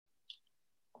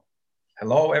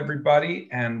Hello, everybody,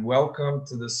 and welcome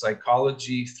to the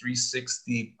Psychology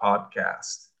 360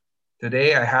 podcast.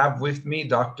 Today, I have with me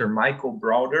Dr. Michael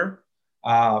Broder.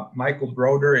 Michael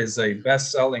Broder is a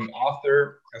best-selling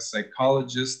author, a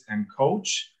psychologist, and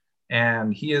coach,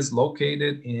 and he is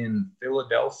located in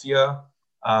Philadelphia,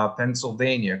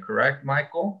 Pennsylvania. Correct,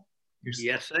 Michael?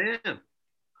 Yes, I am.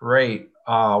 Great.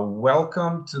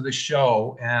 Welcome to the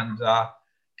show. And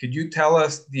could you tell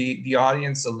us, the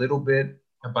audience, a little bit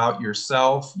about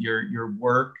yourself, your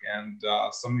work, and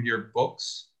some of your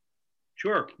books?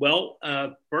 Sure. Well,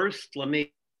 first, let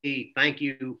me thank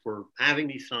you for having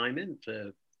me, Simon. It's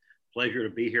a pleasure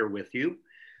to be here with you.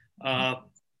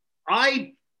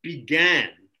 I began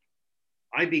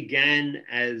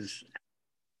as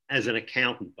an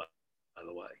accountant, by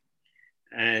the way,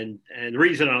 and the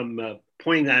reason I'm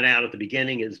pointing that out at the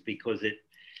beginning is because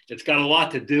it's got a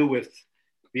lot to do with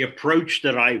the approach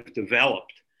that I've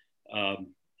developed.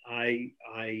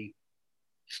 I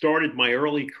started my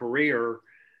early career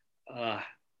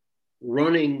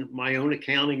running my own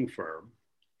accounting firm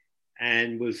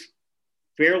and was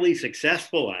fairly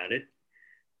successful at it.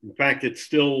 In fact, it's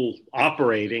still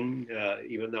operating,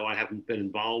 even though I haven't been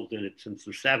involved in it since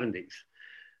the 70s.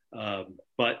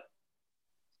 But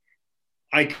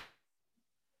I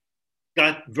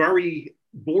got very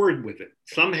bored with it.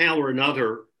 Somehow or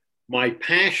another, the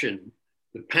passion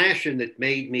that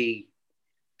made me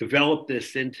develop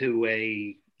this into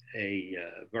a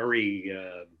very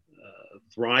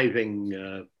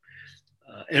thriving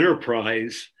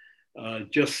enterprise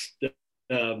just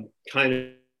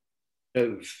kind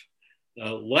of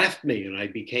left me, and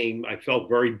I felt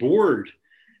very bored.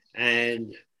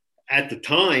 And at the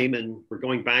time, and we're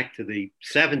going back to the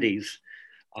 70s,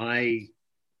 I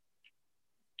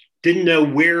didn't know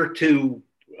where to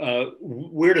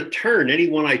turn.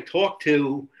 Anyone I talked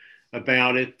to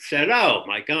about it said, "Oh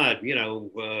my God,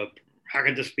 how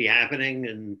could this be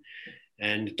happening?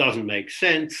 And it doesn't make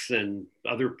sense." And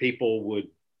other people would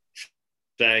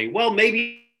say, "Well,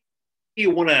 maybe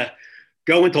you want to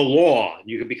go into law.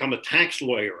 You can become a tax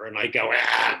lawyer." And I go,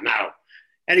 no.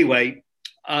 Anyway,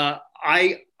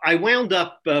 I wound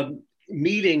up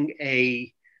meeting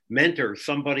a mentor,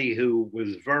 somebody who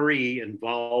was very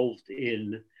involved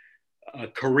in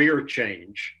career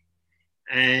change,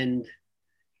 and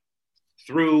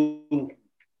through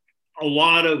a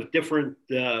lot of different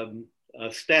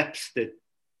steps that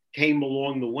came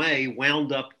along the way,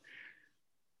 wound up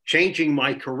changing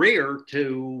my career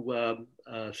to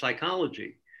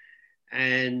psychology.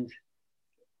 And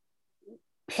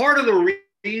part of the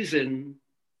reason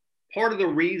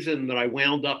that I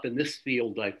wound up in this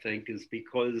field, I think, is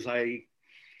because I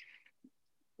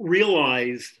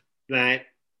realized that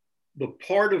the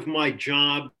part of my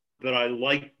job that I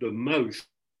liked the most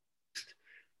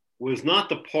was not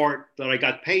the part that I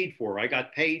got paid for. I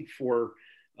got paid for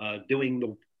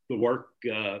doing the work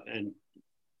and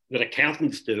that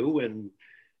accountants do,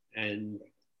 and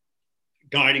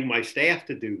guiding my staff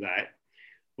to do that.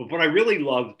 But what I really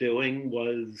loved doing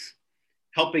was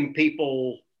helping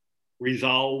people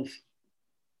resolve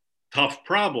tough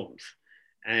problems.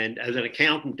 And as an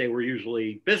accountant, they were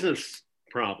usually business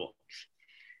problems.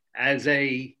 As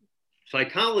a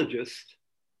psychologist,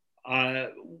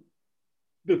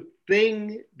 the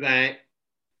thing that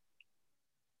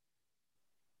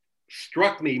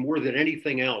struck me more than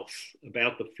anything else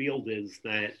about the field is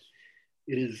that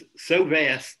it is so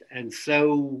vast and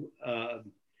so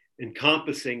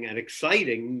encompassing and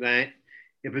exciting that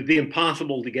it would be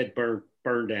impossible to get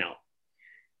burned out.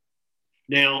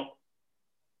 Now,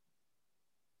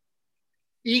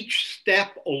 each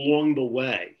step along the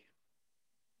way,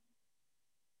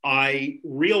 I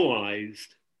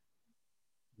realized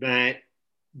that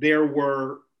there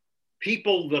were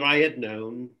people that I had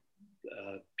known,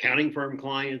 accounting firm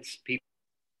clients,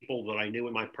 people that I knew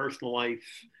in my personal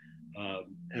life,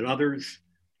 and others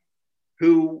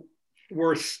who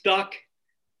were stuck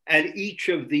at each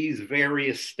of these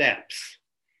various steps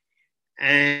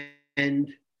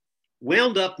and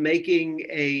wound up making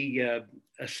a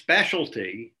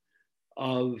specialty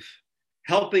of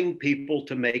helping people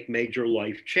to make major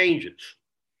life changes,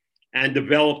 and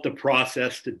developed a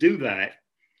process to do that,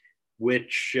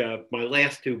 which my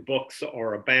last two books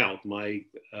are about. My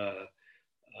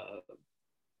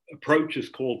approach is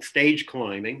called Stage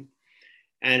Climbing,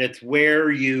 and it's where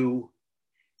you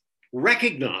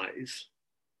recognize,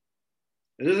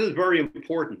 and this is very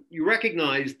important, you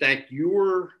recognize that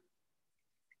your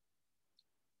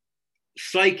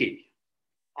psyche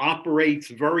operates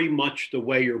very much the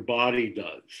way your body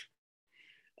does.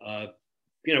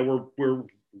 We're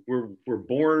we're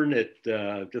born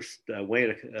at just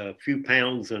weighing a few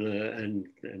pounds and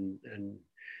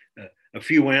a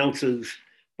few ounces,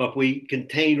 but we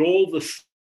contain all the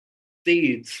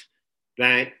seeds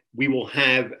that we will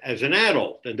have as an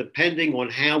adult. And depending on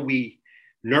how we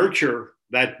nurture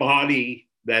that body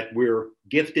that we're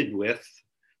gifted with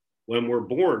when we're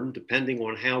born, depending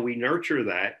on how we nurture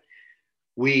that,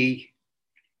 we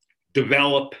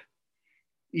develop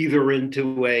either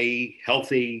into a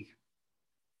healthy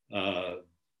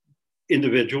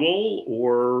individual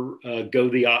or go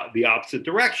the opposite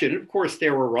direction. Of course,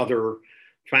 there are other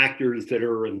factors that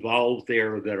are involved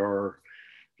there that are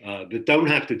that don't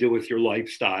have to do with your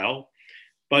lifestyle,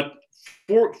 but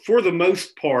for the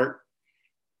most part,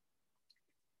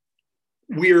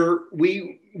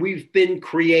 we've been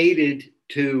created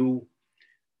to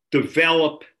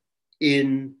develop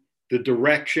in the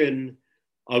direction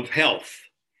of health.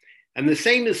 And the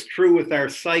same is true with our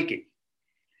psyche,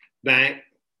 that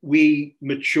we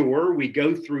mature, we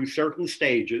go through certain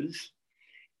stages,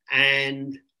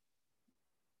 and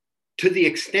to the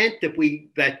extent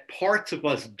that parts of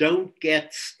us don't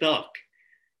get stuck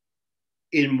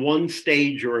in one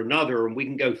stage or another, and we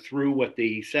can go through what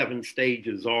the 7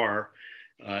 stages are.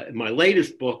 In my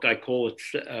latest book, I call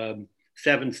it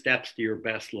 7 Steps to Your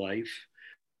Best Life,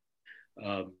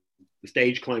 the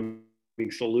stage climbing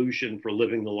solution for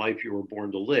living the life you were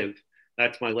born to live.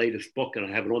 That's my latest book, and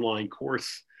I have an online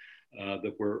course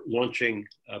that we're launching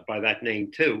by that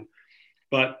name too.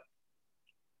 But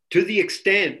to the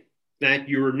extent that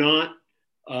you're not,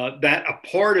 that a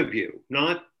part of you,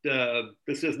 not,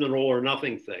 this isn't an all or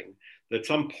nothing thing, that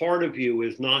some part of you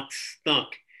is not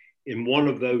stuck in one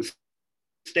of those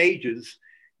stages,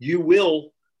 you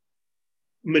will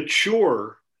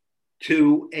mature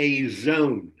to a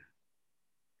zone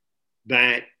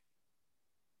that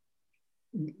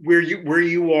where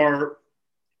you are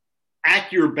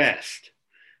at your best.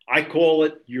 I call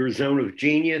it your zone of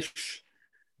genius.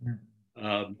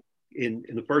 In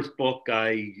the first book,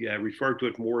 I refer to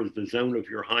it more as the zone of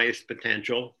your highest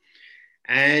potential.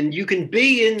 And you can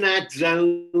be in that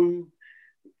zone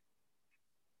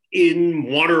in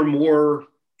one or more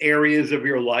areas of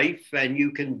your life, and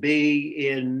you can be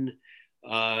in,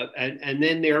 and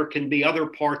then there can be other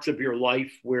parts of your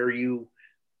life where you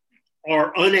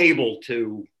are unable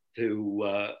to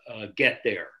get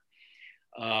there.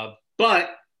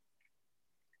 But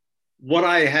what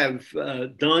I have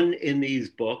done in these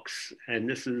books, and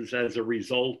this is as a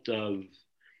result of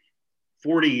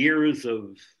 40 years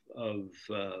of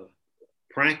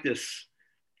practice,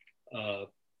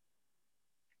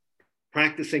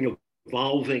 practicing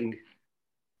evolving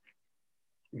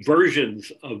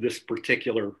versions of this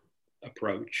particular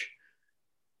approach,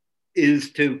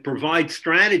 is to provide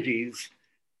strategies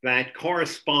that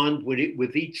correspond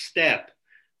with each step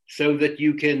so that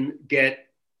you can get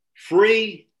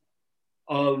free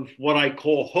of what I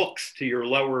call hooks to your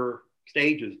lower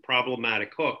stages,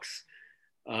 problematic hooks.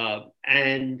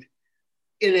 And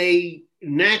in a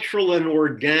natural and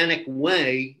organic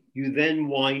way, you then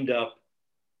wind up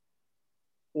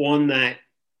on that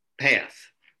path,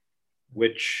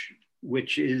 which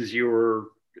is your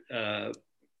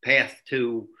path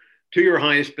to your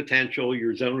highest potential,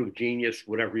 your zone of genius,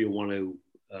 whatever you want to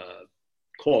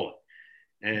call it.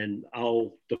 And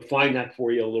I'll define that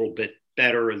for you a little bit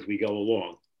better as we go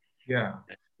along. Yeah.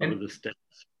 And the steps.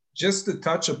 Just to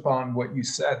touch upon what you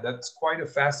said, that's quite a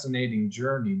fascinating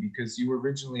journey, because you were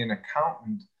originally an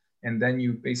accountant and then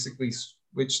you basically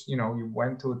switched, you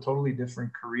went to a totally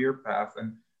different career path.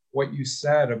 And what you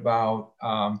said about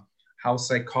how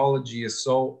psychology is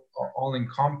so all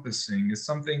encompassing is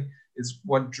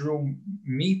what drew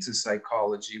me to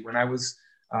psychology. When I was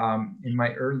in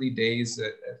my early days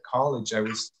at college, I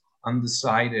was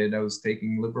undecided. I was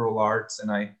taking liberal arts, and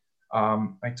I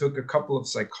took a couple of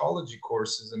psychology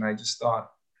courses, and I just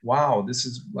thought, wow, this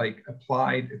is like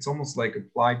applied. It's almost like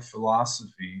applied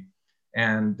philosophy,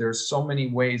 and there's so many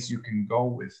ways you can go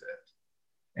with it.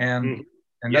 And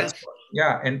yes.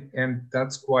 And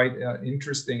that's quite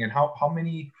interesting. And how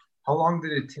long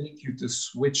did it take you to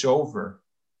switch over?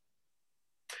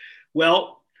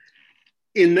 Well,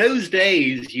 in those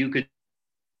days, you could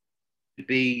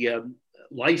be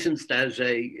licensed as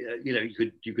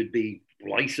you could be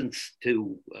licensed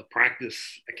to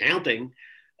practice accounting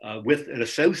with an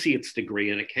associate's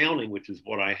degree in accounting, which is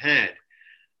what I had.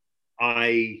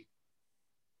 I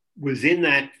was in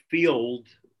that field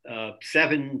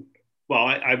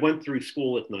I went through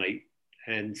school at night,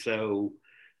 and so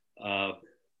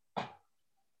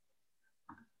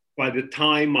by the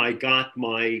time I got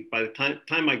my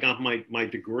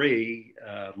degree,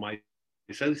 my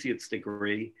associate's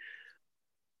degree,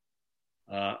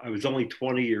 I was only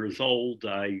 20 years old.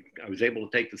 I was able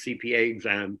to take the CPA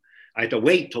exam. I had to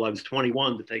wait till I was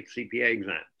 21 to take the CPA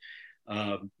exam.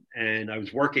 And I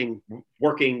was working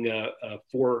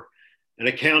for an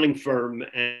accounting firm.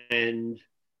 And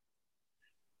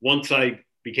once I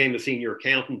became a senior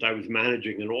accountant, I was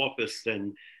managing an office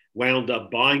and wound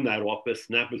up buying that office.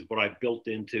 And that was what I built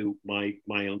into my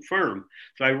own firm.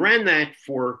 So I ran that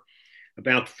for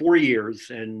about 4 years.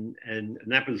 And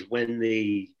that was when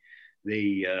the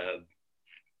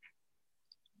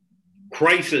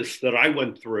crisis that I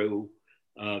went through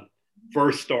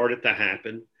first started to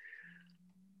happen.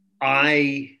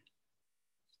 I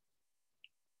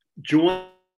joined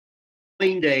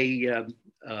an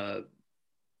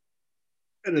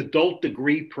adult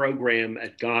degree program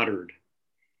at Goddard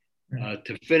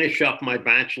to finish up my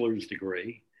bachelor's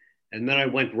degree. And then I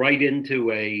went right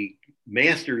into a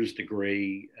master's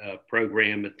degree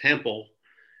program at Temple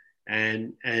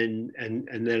and then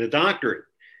a doctorate.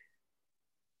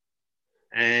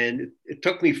 And it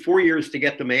took me 4 years to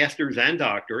get the master's and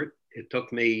doctorate. It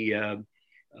took me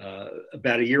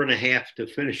about a year and a half to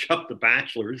finish up the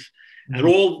bachelor's. And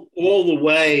all the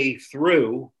way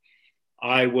through,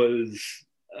 I was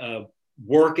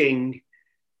working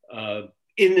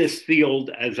in this field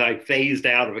as I phased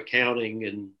out of accounting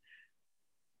and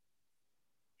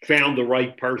found the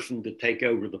right person to take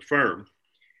over the firm.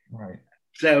 Right.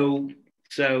 So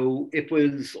it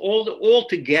was all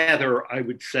together, I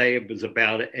would say it was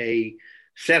about a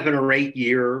 7 or 8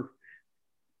 year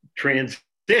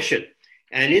transition.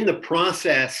 And in the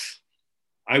process,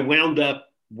 I wound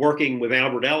up working with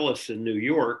Albert Ellis in New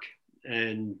York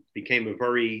and became a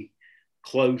very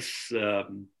close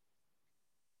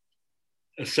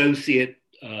associate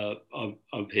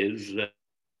of his.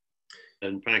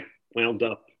 In fact, wound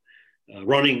up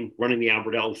running the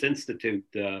Albert Ellis Institute.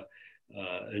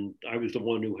 And I was the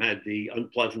one who had the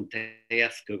unpleasant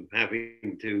task of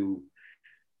having to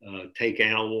take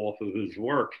Al off of his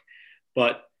work.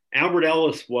 But Albert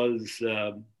Ellis was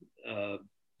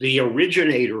the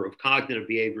originator of cognitive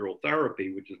behavioral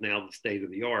therapy, which is now the state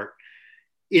of the art.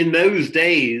 In those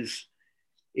days,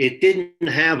 it didn't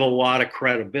have a lot of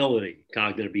credibility,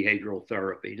 cognitive behavioral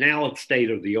therapy. Now it's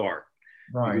state of the art.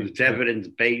 Right. It's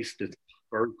evidence-based, it's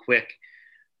very quick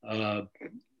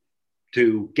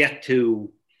to get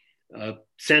to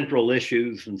central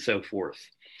issues and so forth.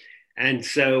 And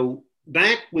so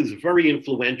that was very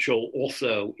influential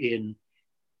also in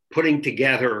putting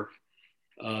together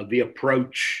the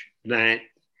approach that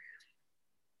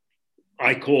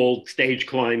I called stage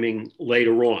climbing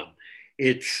later on.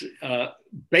 It's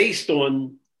based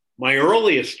on my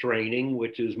earliest training,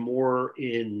 which is more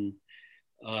in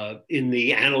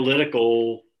the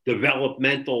analytical,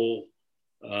 developmental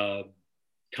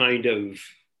kind of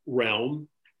realm.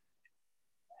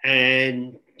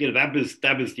 And that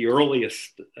was the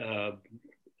earliest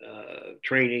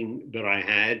training that I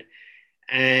had.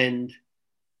 And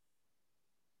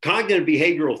cognitive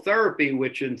behavioral therapy,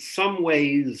 which in some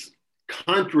ways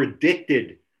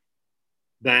contradicted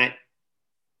that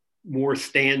more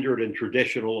standard and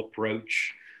traditional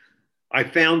approach, I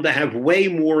found to have way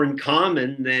more in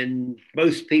common than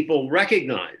most people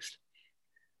recognized.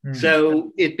 Mm-hmm.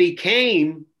 So it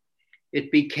became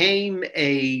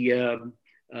an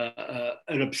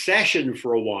obsession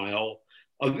for a while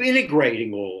of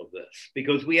integrating all of this,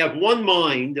 because we have one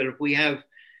mind, and if we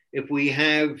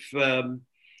have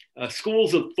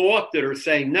schools of thought that are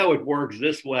saying no, it works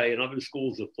this way, and other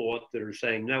schools of thought that are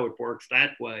saying no, it works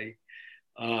that way,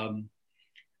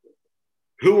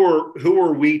 who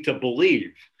are we to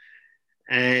believe?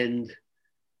 And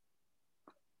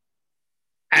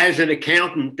as an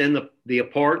accountant, then the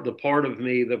part of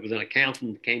me that was an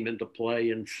accountant came into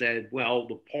play and said, well,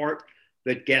 the part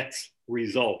that gets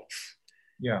results.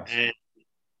 Yeah. And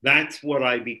that's what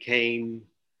I became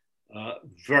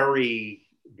very,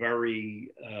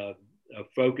 very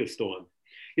focused on.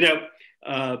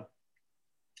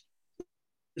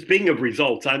 Speaking of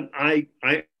results, I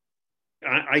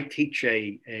teach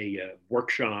a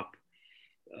workshop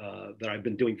that I've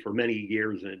been doing for many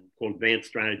years and called Advanced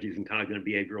Strategies in Cognitive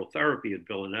Behavioral Therapy at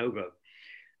Villanova.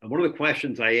 And one of the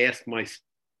questions I ask my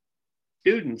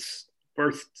students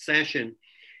first session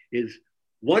is,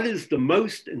 what is the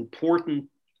most important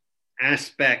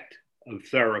aspect of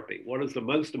therapy? What is the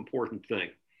most important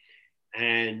thing?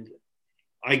 And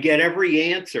I get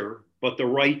every answer but the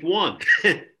right one,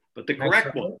 but the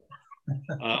correct one.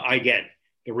 I get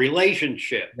the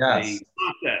relationship, yes, the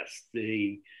process,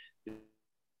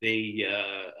 the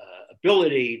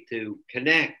ability to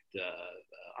connect,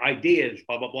 ideas,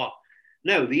 blah, blah, blah.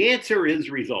 No, the answer is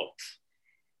results.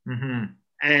 Mm-hmm.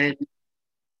 And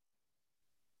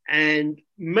And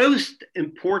most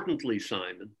importantly,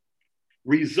 Simon,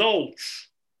 results.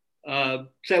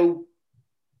 So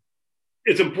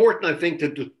it's important, I think,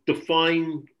 to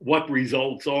define what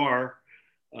results are.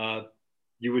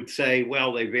 You would say,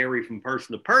 well, they vary from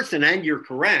person to person, and you're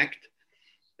correct,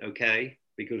 okay,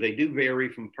 because they do vary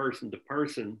from person to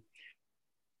person.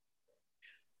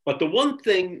 But the one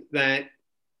thing that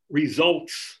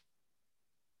results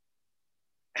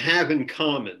have in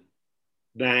common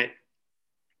that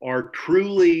are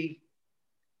truly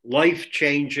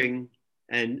life-changing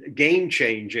and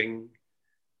game-changing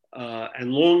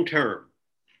and long-term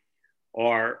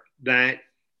are that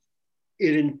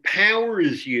it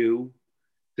empowers you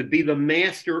to be the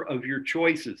master of your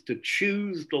choices, to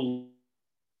choose the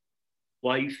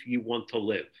life you want to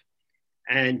live.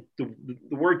 And the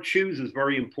word choose is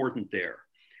very important there.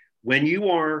 When you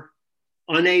are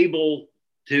unable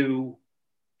to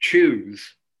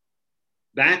choose,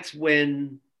 that's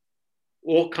when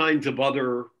all kinds of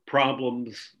other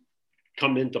problems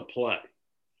come into play.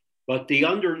 But the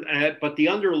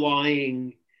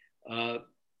underlying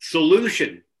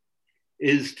solution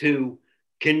is to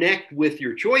connect with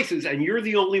your choices, and you're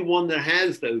the only one that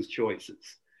has those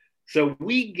choices. So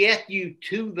we get you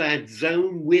to that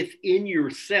zone within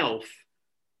yourself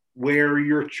where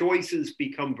your choices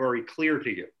become very clear to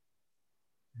you.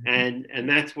 And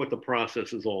that's what the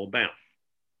process is all about.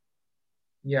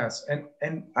 Yes,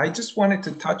 and I just wanted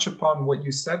to touch upon what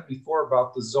you said before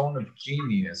about the zone of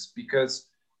genius, because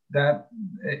that,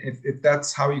 if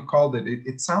that's how you called it,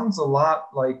 it sounds a lot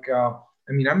like, I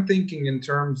mean, I'm thinking in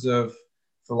terms of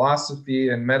philosophy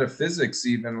and metaphysics,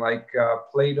 even like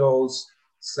Plato's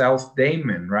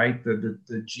self-daemon, right?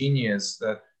 The genius,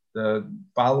 the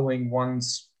following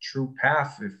one's true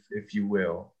path, if you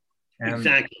will. And,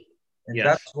 exactly. and yes.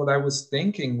 That's what I was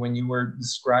thinking when you were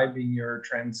describing your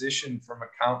transition from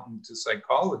accountant to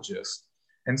psychologist.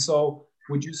 And so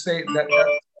would you say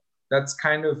that's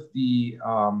kind of the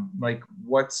like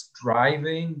what's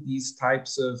driving these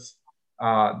types of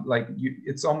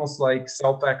it's almost like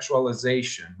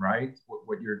self-actualization, right?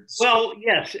 What you're well,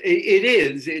 yes, it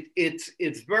is.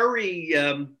 It's very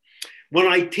when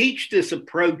I teach this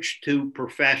approach to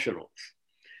professionals.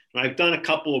 I've done a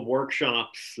couple of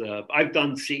workshops. I've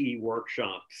done CE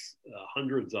workshops,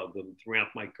 hundreds of them throughout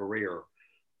my career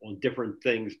on different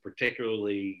things,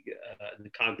 particularly in the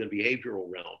cognitive behavioral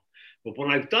realm. But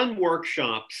when I've done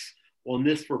workshops on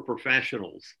this for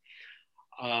professionals,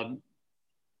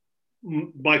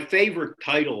 my favorite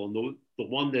title, and the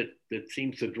one that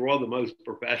seems to draw the most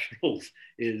professionals,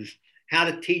 is how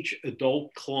to teach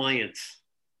adult clients,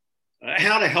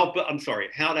 how to help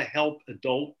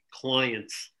adult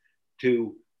clients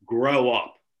to grow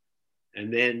up,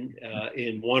 and then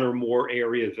in one or more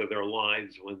areas of their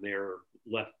lives when they're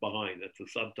left behind. That's the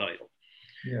subtitle.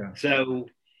 Yeah. So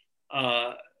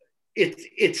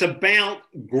it's about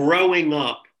growing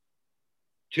up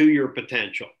to your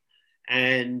potential.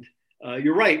 And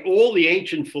you're right, all the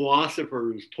ancient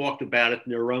philosophers talked about it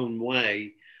in their own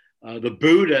way. The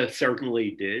Buddha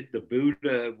certainly did. The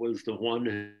Buddha was the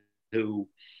one who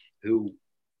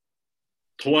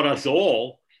taught us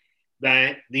all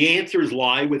that the answers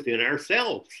lie within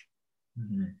ourselves.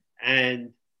 Mm-hmm.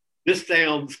 And this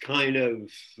sounds kind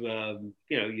of,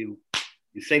 you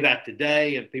say that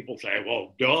today and people say,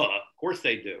 well, duh, of course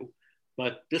they do.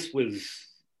 But this was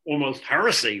almost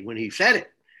heresy when he said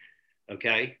it,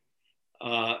 okay?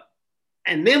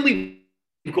 And then we've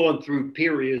gone through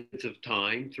periods of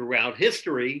time throughout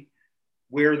history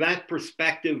where that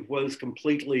perspective was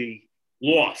completely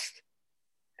lost.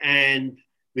 And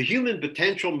the human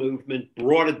potential movement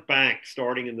brought it back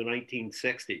starting in the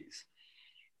 1960s.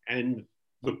 And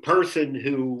the person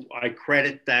who I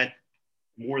credit that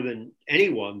more than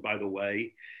anyone, by the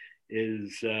way,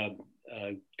 is a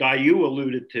guy you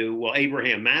alluded to, well,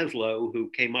 Abraham Maslow, who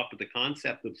came up with the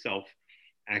concept of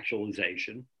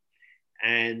self-actualization.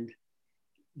 And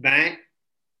that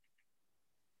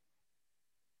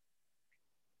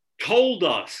told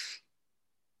us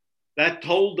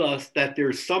that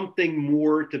there's something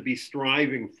more to be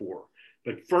striving for.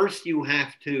 But first you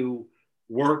have to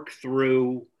work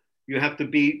through, you have to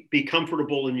be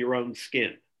comfortable in your own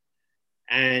skin.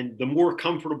 And the more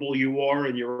comfortable you are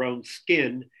in your own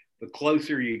skin, the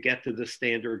closer you get to the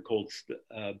standard called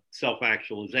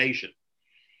self-actualization.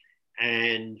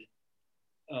 And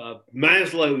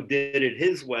Maslow did it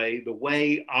his way. The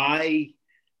way I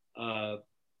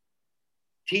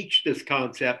teach this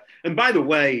concept, and by the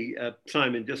way,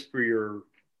 Simon, just for your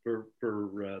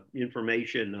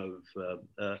information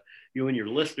of you and your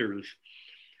listeners,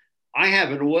 I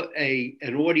have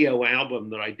an audio album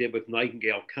that I did with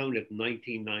Nightingale Conant in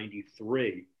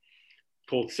 1993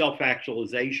 called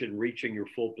Self-Actualization, Reaching Your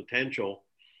Full Potential,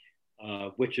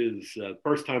 which is the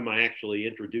first time I actually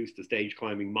introduced the stage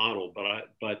climbing model.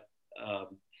 But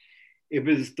it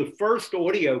was the first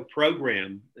audio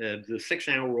program, the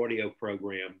 6-hour audio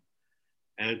program,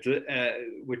 and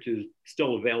which is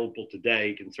still available today.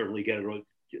 You can certainly get it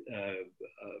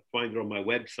find it on my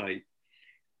website.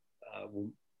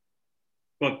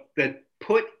 But that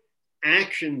put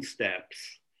action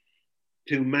steps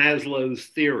to Maslow's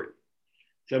theory.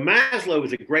 So Maslow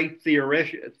was a great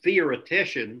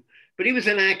theoretician, but he was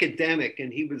an academic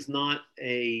and he was not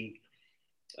a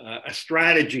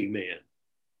strategy man.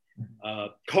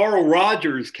 Carl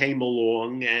Rogers came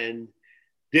along and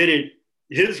did it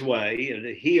his way, and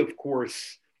he, of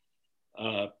course,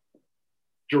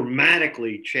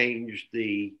 dramatically changed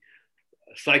the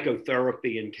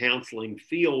psychotherapy and counseling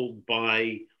field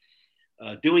by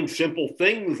doing simple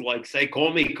things like, say,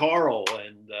 call me Carl,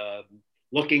 and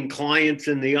looking clients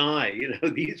in the eye. You know,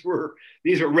 these are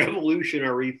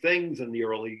revolutionary things in the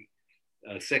early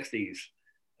 60s,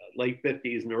 late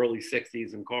 50s and early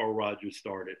 60s, and Carl Rogers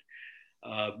started.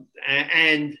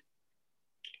 And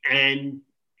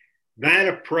that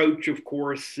approach, of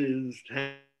course,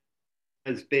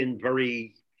 has been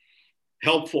very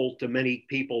helpful to many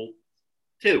people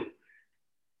too.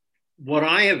 What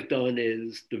I have done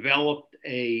is developed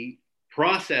a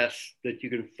process that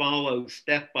you can follow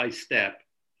step by step,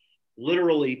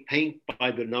 literally paint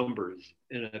by the numbers,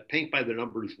 in a paint by the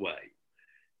numbers way.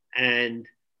 And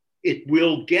it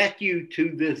will get you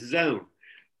to this zone.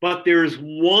 But there's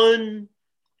one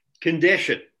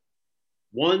condition,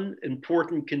 one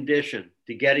important condition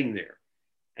to getting there.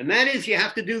 And that is you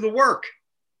have to do the work.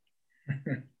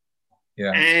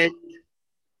 Yeah.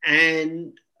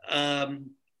 And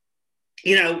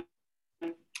you know,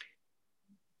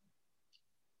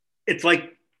 it's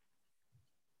like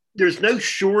there's no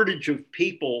shortage of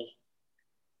people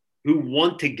who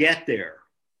want to get there.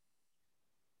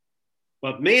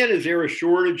 But man, is there a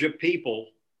shortage of people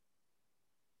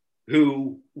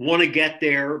who want to get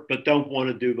there but don't want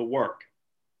to do the work.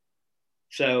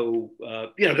 So,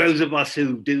 you know, those of us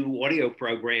who do audio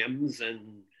programs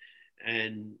and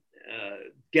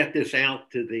get this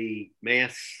out to the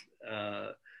mass,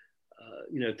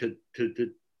 you know, to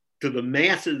the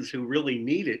masses who really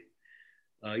need it.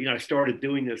 You know, I started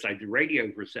doing this. I did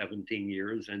radio for 17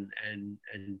 years and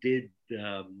did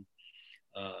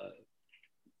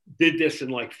this in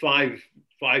like five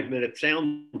minute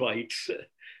sound bites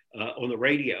on the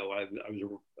radio. I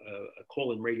was a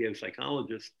call-in radio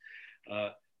psychologist,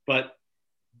 but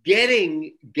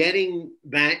getting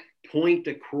that point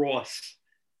across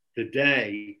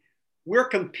today, we're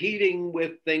competing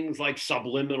with things like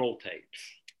subliminal tapes,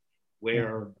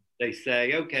 where they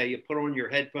say, okay, you put on your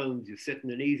headphones, you sit in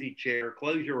an easy chair,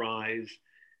 close your eyes,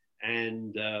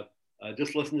 and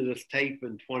just listen to this tape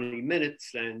in 20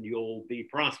 minutes and you'll be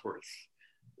prosperous,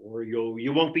 or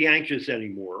you won't be anxious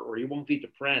anymore, or you won't be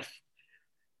depressed.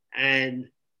 And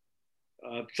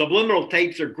subliminal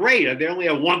tapes are great. They only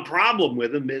have one problem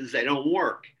with them, is they don't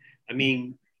work. I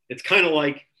mean, it's kind of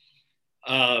like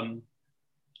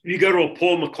you go to a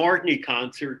Paul McCartney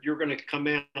concert, you're going to come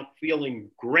out feeling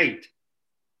great.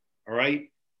 All right.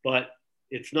 But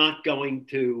it's not going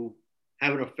to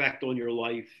have an effect on your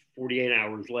life 48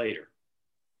 hours later.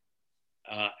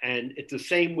 And it's the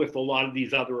same with a lot of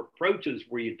these other approaches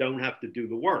where you don't have to do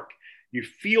the work. You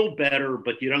feel better,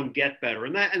 but you don't get better.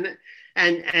 And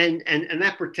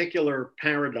that particular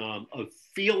paradigm of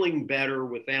feeling better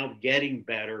without getting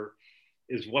better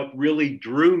is what really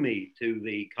drew me to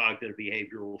the cognitive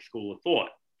behavioral school of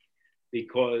thought,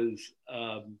 because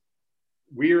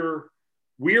we're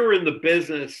in the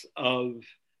business of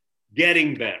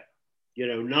getting better, you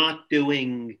know, not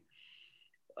doing,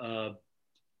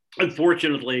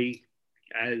 unfortunately,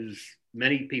 as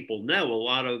many people know, a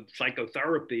lot of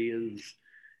psychotherapy is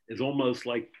almost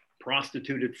like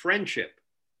prostituted friendship,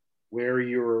 where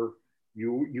you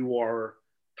are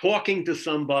talking to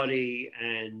somebody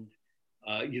and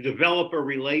you develop a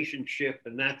relationship,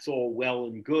 and that's all well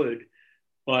and good,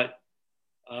 but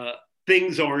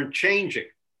things aren't changing.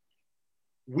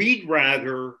 We'd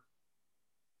rather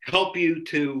help you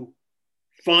to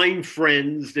find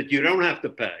friends that you don't have to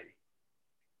pay,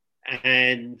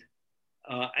 and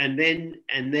then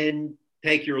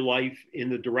take your life in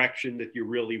the direction that you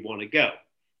really want to go.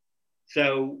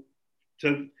 So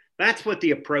that's what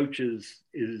the approach is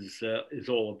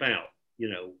all about, you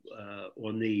know,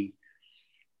 on the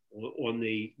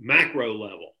macro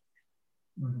level.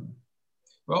 Mm-hmm.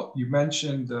 Well, you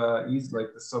mentioned ease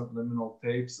like the subliminal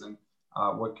tapes, and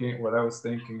what I was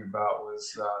thinking about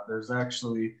was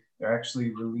they're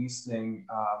actually releasing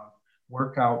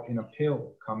workout in a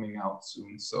pill coming out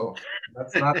soon. So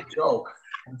that's not a joke.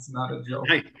 That's not a joke.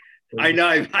 I, I know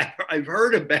I've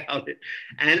heard about it,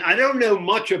 and I don't know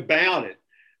much about it.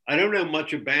 I don't know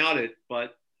much about it,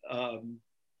 but um,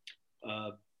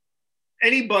 uh,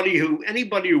 anybody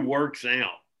who works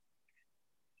out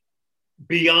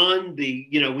beyond the,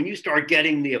 when you start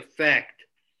getting the effect,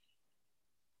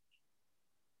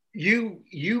 you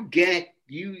get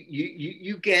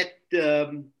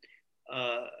uh,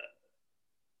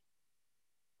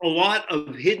 a lot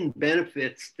of hidden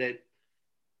benefits that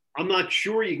I'm not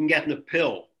sure you can get in a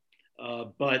pill,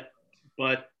 but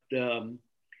uh,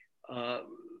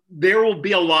 there will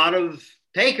be a lot of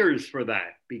takers for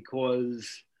that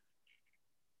because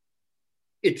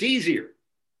it's easier.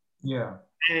 Yeah.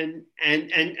 And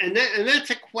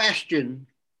that's a question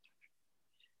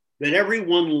that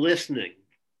everyone listening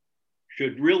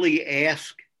should really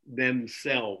ask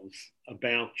themselves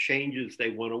about changes they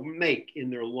want to make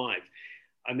in their life.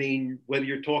 I mean, whether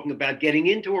you're talking about getting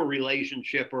into a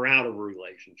relationship or out of a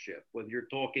relationship, whether you're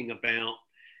talking about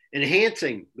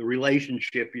enhancing the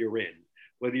relationship you're in,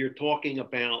 whether you're talking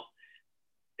about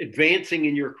advancing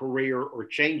in your career or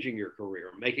changing your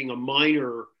career, making a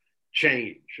minor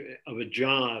change of a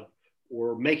job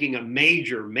or making a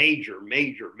major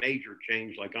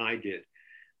change like I did,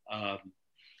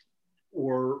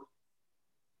 or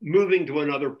moving to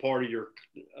another part of your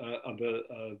of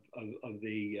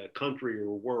the country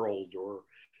or world, or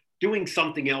doing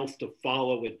something else to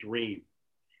follow a dream.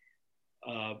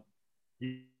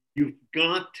 You've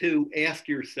got to ask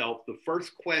yourself, the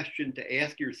first question to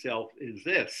ask yourself is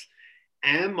this: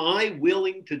 am I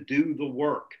willing to do the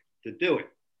work to do it?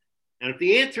 And if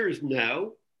the answer is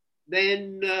no,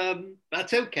 then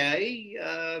that's okay.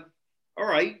 All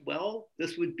right, well,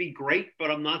 this would be great, but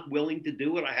I'm not willing to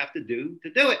do what I have to do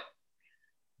it.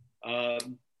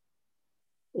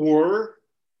 Or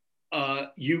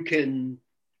you can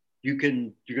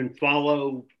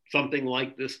follow something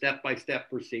like the step-by-step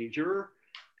procedure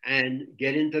and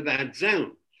get into that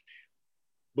zone.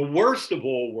 The worst of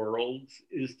all worlds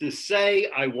is to say,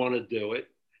 I want to do it,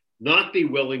 not be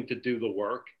willing to do the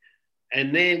work,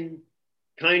 and then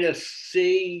kind of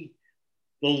see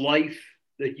the life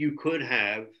that you could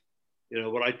have,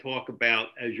 what I talk about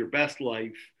as your best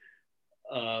life,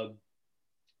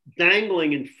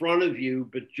 dangling in front of you,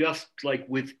 but just like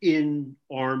within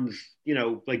arms,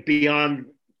 like beyond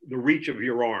the reach of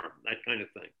your arm, that kind of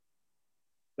thing.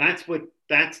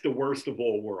 That's the worst of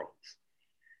all worlds.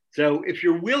 So if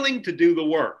you're willing to do the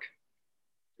work,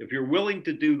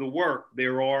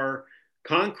 there are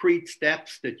concrete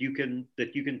steps that you can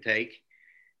take.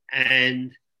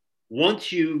 And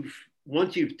once you've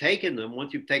taken them,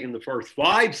 once you've taken the first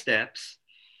 5 steps,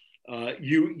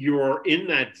 you're in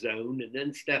that zone. And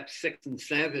then steps 6 and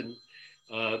 7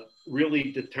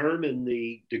 really determine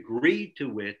the degree to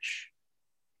which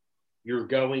you're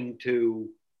going to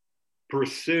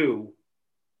pursue,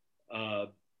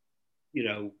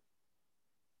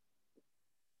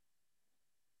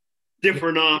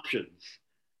 different options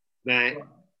that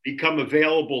become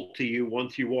available to you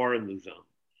once you are in the zone.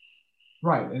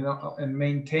 Right, and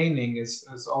maintaining is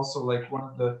also like one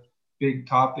of the big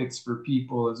topics for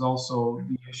people, is also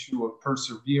the issue of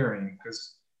persevering,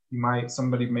 because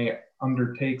somebody may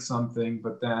undertake something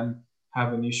but then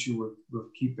have an issue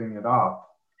with keeping it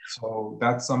up. So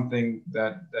that's something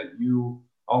that you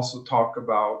also talk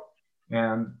about.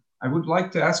 And I would like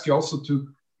to ask you also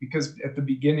because at the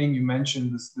beginning you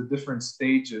mentioned the different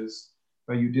stages,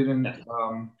 but you didn't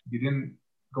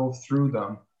go through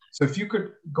them. So if you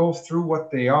could go through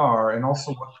what they are and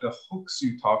also what the hooks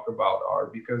you talk about are,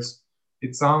 because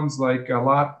it sounds like a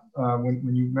lot,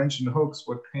 when you mentioned hooks,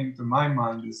 what came to my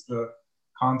mind is the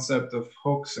concept of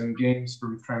hooks and games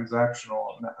from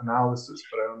transactional analysis,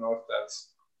 but I don't know if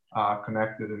that's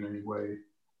connected in any way.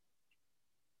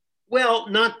 Well,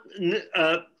 not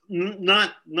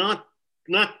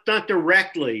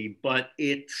directly, but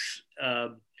it's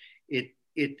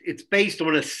based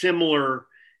on a similar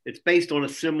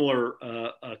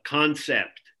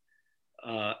concept,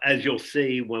 as you'll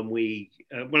see when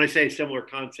I say a similar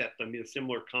concept, I mean a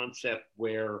similar concept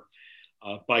where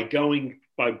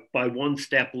by one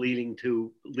step leading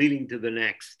to the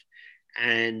next,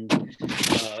 and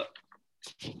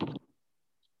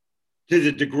to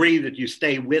the degree that you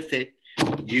stay with it,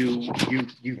 you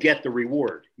get the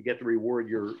reward. You get the reward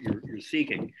you're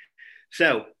seeking.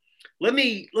 So let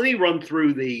me run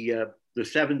through the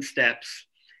 7 steps,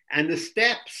 and the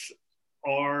steps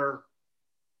are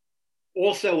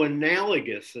also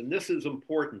analogous, and this is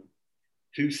important,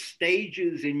 to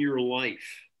stages in your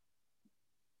life.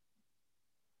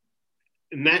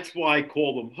 And that's why I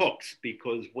call them hooks,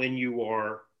 because when you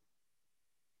are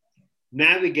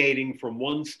navigating from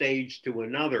one stage to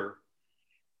another,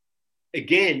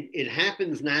 again, it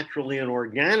happens naturally and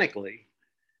organically,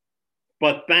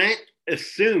 but that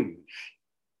assumes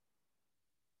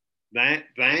that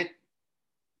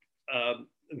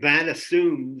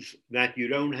assumes that you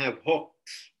don't have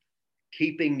hooks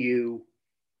keeping you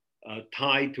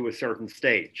tied to a certain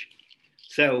stage.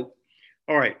 So,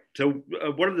 all right. So,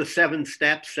 what are the 7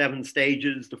 steps, 7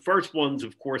 stages? The first one's,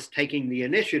 of course, taking the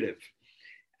initiative.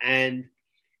 And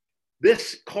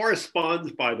this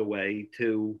corresponds, by the way,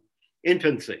 to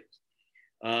infancy.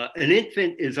 An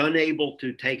infant is unable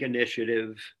to take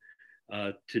initiative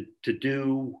to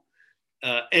do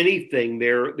anything.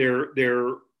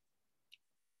 They're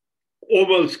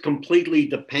almost completely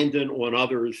dependent on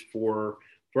others for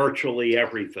virtually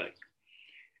everything,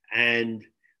 and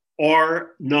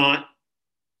are not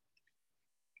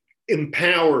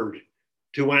empowered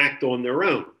to act on their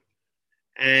own.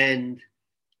 And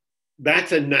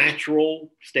that's a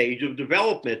natural stage of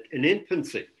development in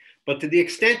infancy. But to the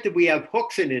extent that we have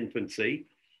hooks in infancy,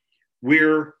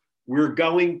 we're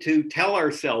going to tell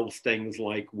ourselves things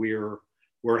like we're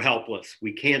helpless,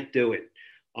 we can't do it,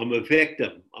 I'm a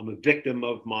victim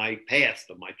of my past,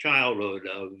 of my childhood,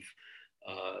 of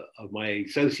my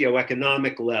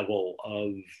socioeconomic level,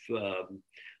 of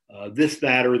this,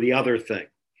 that, or the other thing.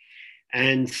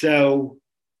 And so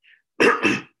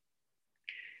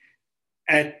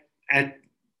at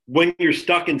when you're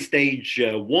stuck in stage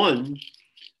 1,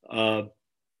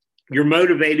 you're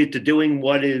motivated to doing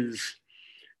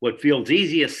what feels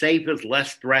easiest, safest,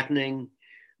 less threatening,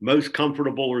 most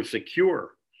comfortable or secure.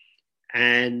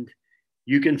 And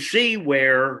you can see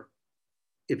where,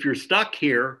 if you're stuck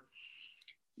here,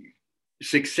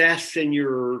 success in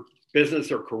your business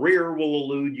or career will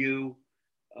elude you.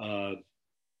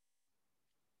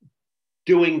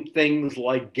 Doing things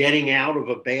like getting out of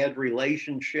a bad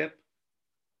relationship,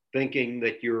 thinking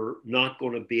that you're not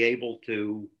going to be able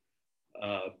to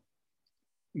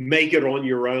make it on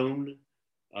your own.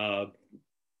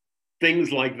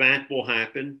 Things like that will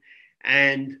happen.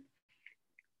 And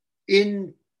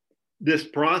in this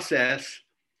process,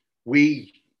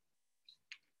 we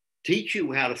teach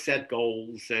you how to set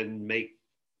goals and make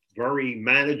very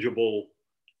manageable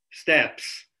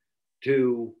steps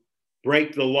to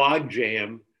break the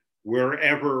logjam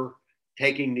wherever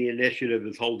taking the initiative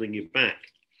is holding you back.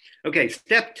 Okay,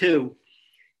 step 2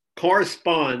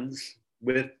 corresponds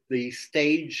with the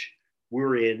stage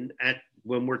we're in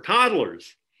when we're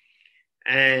toddlers.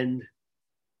 And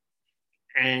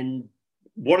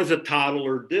what does a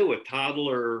toddler do? A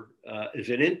toddler is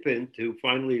an infant who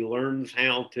finally learns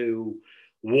how to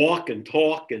walk and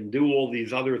talk and do all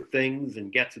these other things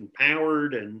and gets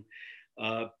empowered. And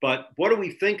but what do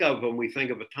we think of when we think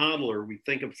of a toddler? We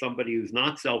think of somebody who's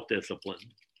not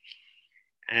self-disciplined,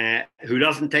 who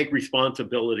doesn't take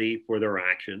responsibility for their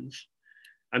actions.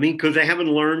 I mean, because they haven't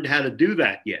learned how to do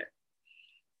that yet.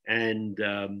 And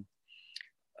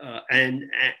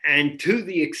to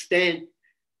the extent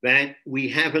that we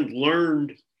haven't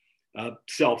learned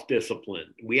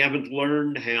self-discipline, we haven't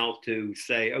learned how to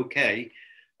say, okay,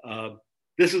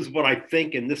 this is what I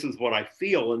think and this is what I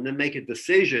feel, and then make a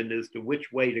decision as to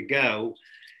which way to go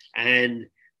and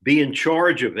be in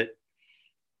charge of it.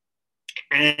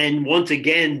 And once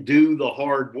again, do the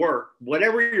hard work,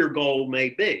 whatever your goal may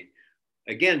be.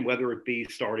 Again, whether it be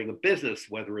starting a business,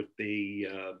 whether it be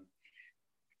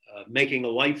making a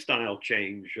lifestyle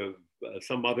change of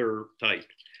some other type.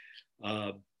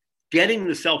 Getting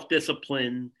the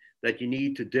self-discipline that you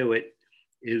need to do it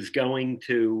is going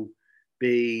to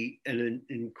be an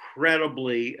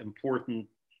incredibly important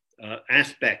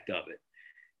aspect of it.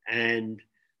 And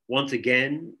once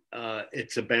again,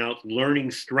 it's about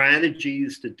learning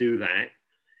strategies to do that,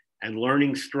 and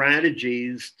learning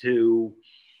strategies to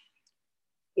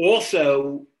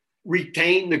also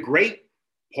retain the great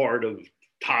part of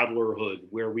toddlerhood,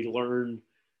 where we learn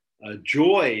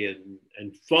joy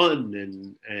and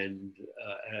fun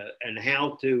and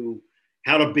how to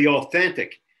be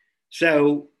authentic.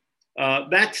 So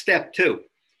that's step 2.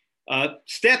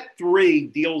 Step 3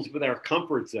 deals with our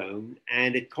comfort zone,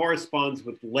 and it corresponds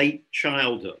with late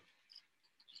childhood.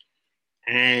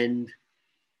 And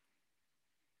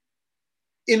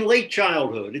in late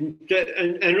childhood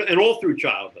and all through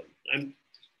childhood, and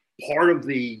part of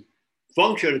the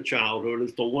function of childhood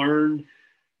is to learn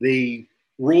the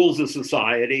rules of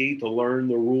society, to learn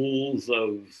the rules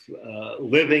of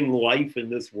living life in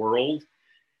this world.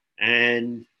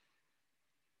 And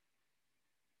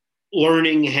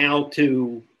learning how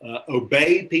to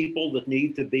obey people that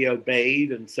need to be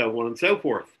obeyed, and so on and so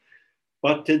forth.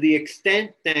 But to the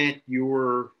extent that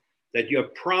you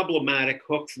have problematic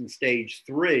hooks in stage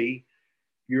 3,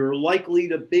 you're likely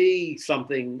to be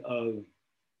something of,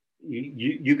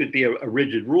 you could be a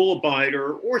rigid rule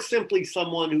abider, or simply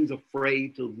someone who's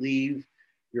afraid to leave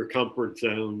your comfort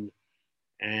zone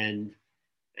and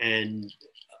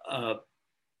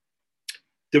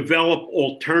develop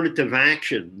alternative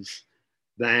actions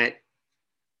that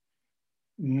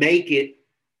make it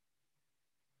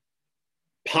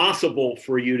possible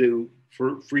for you to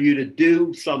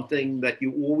do something that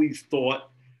you always thought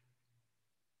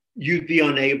you'd be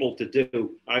unable to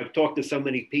do. I've talked to so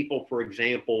many people, for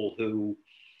example, who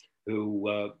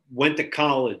went to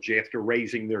college after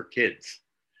raising their kids,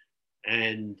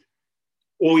 and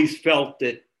always felt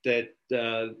that they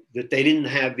didn't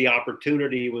have the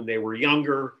opportunity when they were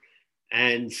younger,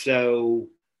 and so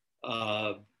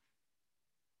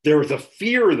there was a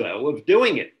fear, though, of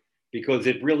doing it, because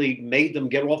it really made them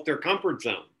get off their comfort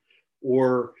zone,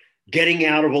 or getting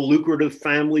out of a lucrative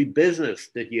family business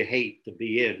that you hate to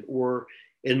be in, or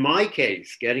in my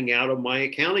case, getting out of my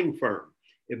accounting firm.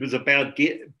 It was about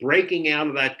breaking out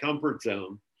of that comfort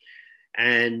zone.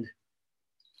 And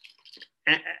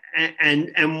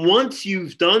once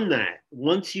you've done that,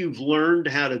 once you've learned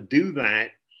how to do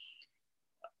that,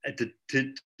 to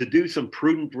do some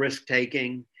prudent risk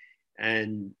taking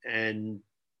and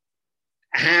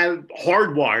have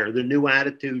hardwire the new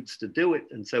attitudes to do it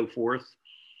and so forth,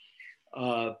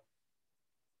 that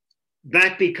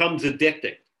becomes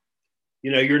addicting.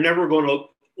 You know, you're never going to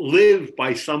live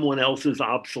by someone else's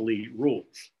obsolete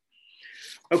rules.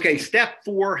 Okay, step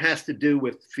 4 has to do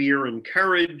with fear and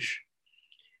courage.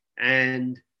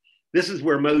 And this is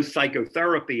where most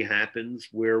psychotherapy happens,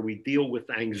 where we deal with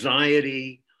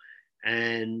anxiety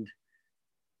and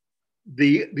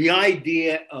the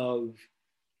idea of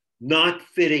not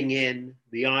fitting in,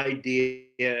 the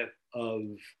idea of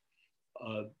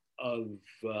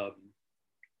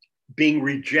being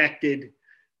rejected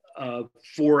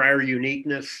for our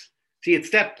uniqueness. See, at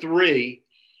step 3,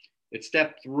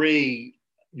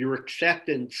 your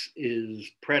acceptance is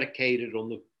predicated on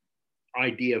the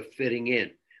idea of fitting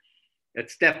in. At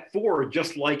step 4,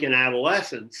 just like in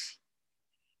adolescence,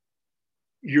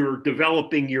 you're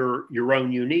developing your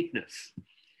own uniqueness.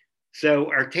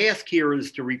 So our task here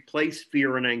is to replace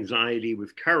fear and anxiety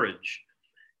with courage,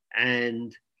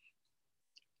 and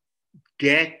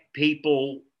get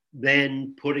people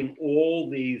then putting all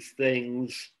these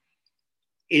things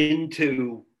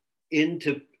into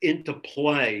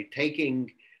play,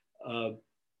 taking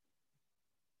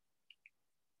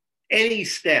any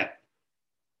step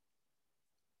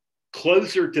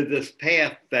closer to this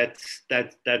path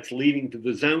that's leading to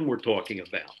the zone we're talking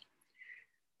about.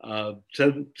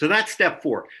 So that's step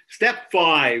 4. Step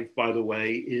 5, by the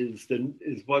way, is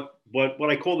what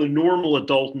I call the normal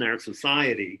adult in our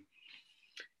society.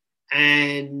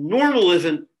 And normal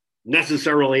isn't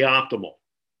necessarily optimal.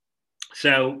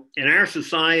 So in our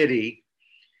society,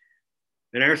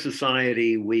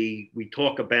 we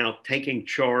talk about taking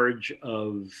charge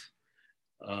of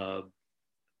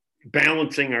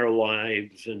balancing our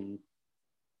lives and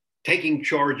taking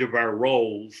charge of our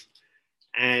roles.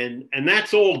 And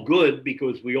that's all good,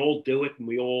 because we all do it and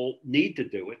we all need to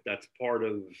do it. That's part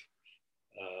of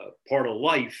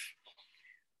life.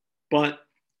 But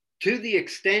to the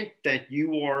extent that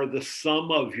you are the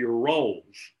sum of your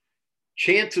roles,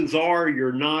 chances are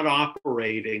you're not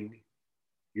operating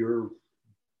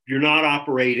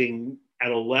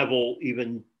at a level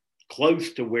even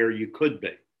close to where you could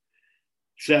be.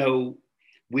 So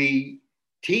we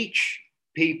teach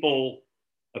people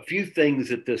a few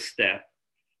things at this step,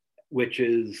 which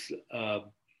is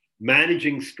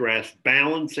managing stress,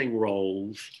 balancing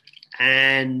roles,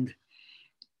 and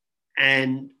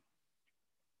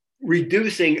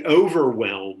reducing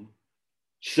overwhelm,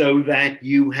 so that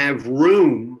you have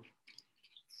room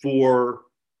for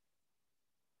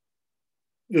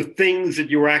the things that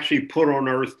you were actually put on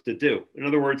earth to do. In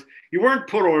other words, you weren't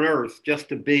put on earth just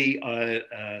to be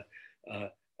a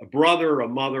brother, a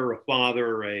mother, a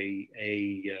father, a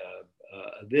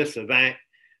this or that.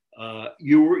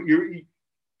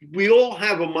 We all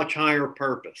have a much higher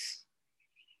purpose,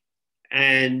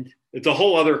 and it's a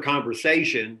whole other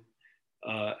conversation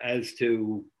as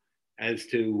to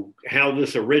how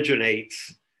this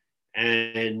originates,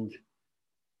 and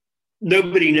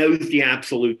nobody knows the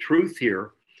absolute truth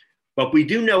here, but we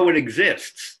do know it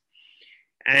exists.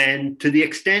 And to the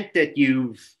extent that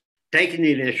you've taken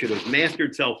the initiative,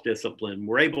 mastered self-discipline,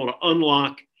 were able to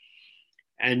unlock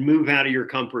and move out of your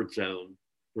comfort zone,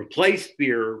 replace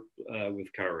fear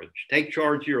with courage, take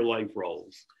charge of your life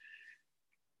roles,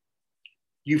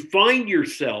 you find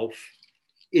yourself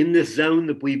in this zone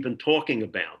that we've been talking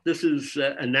about. This is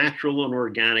a natural and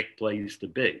organic place to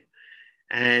be.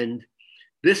 And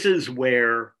this is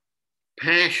where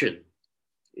passion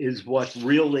is what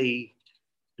really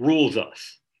rules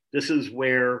us. This is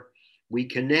where we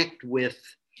connect with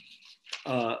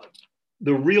the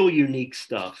real unique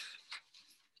stuff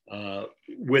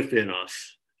within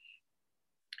us,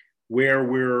 where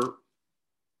we're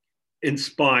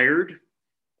inspired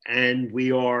and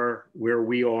we are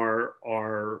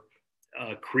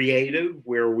creative,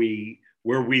 where we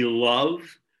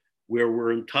love, where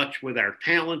we're in touch with our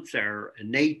talents, our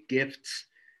innate gifts,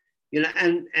 you know,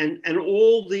 and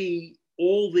all the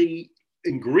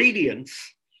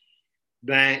ingredients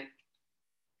that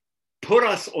put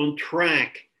us on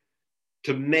track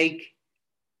to make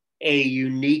a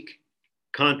unique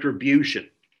contribution.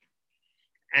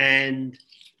 And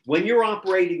when you're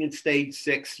operating in stage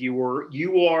 6, you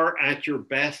are at your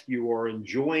best. You are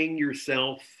enjoying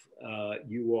yourself.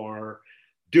 You are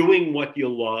doing what you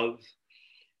love.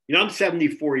 You know, I'm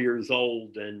 74 years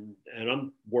old and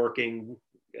I'm working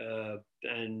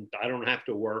and I don't have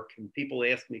to work. And people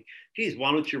ask me, geez,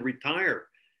 why don't you retire?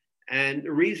 And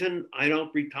the reason I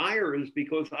don't retire is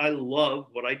because I love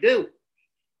what I do.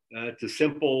 It's as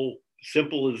simple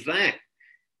as that.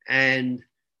 And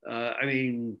I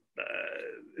mean,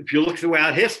 if you look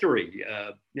throughout history,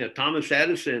 you know, Thomas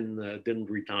Edison didn't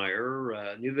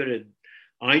retire. Neither did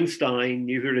Einstein.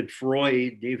 Neither did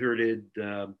Freud. Neither did.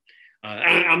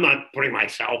 I'm not putting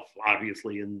myself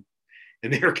obviously in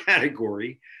their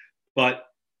category, but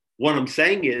what I'm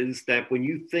saying is that when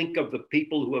you think of the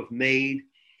people who have made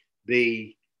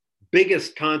the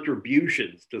biggest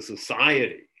contributions to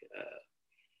society,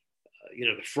 you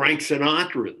know, the Frank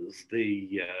Sinatras,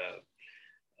 the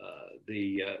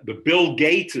Bill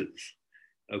Gateses,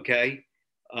 okay?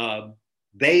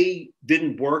 They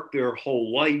didn't work their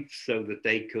whole life so that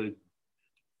they could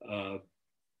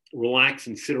relax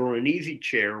and sit on an easy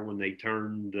chair when they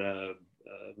turned,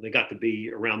 they got to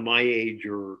be around my age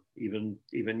or even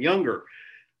younger.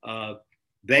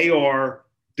 They are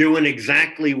doing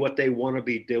exactly what they want to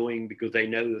be doing because they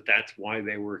know that that's why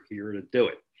they were here to do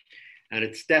it. And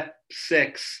at step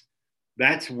 6,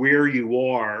 that's where you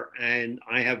are. And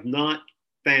I have not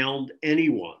found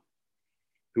anyone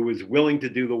who is willing to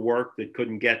do the work that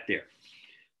couldn't get there.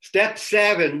 Step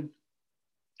 7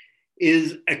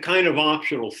 is a kind of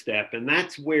optional step. And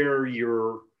that's where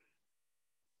you're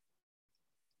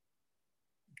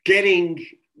getting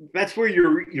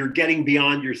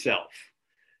beyond yourself.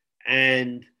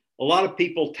 And a lot of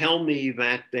people tell me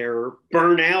that they're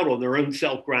burnt out on their own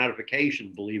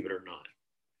self-gratification, believe it or not.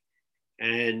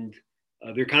 And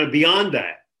they're kind of beyond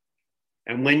that.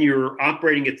 And when you're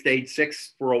operating at stage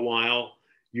 6 for a while,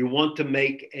 you want to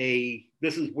make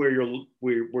this is where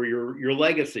your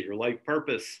legacy, your life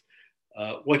purpose,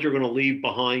 what you're going to leave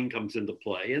behind comes into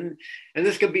play. And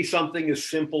this could be something as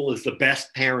simple as the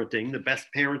best parenting. The best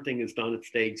parenting is done at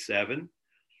stage 7,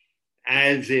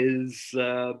 as is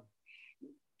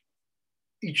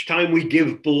each time we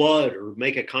give blood or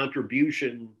make a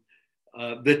contribution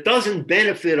that doesn't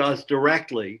benefit us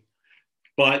directly,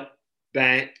 but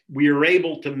that we are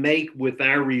able to make with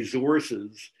our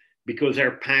resources because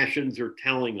our passions are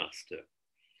telling us to.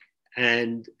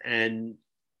 And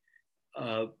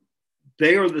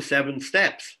they are the 7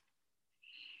 steps.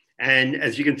 And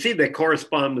as you can see, they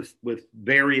correspond with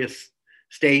various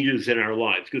stages in our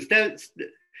lives. Because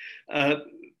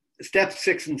steps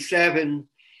 6 and 7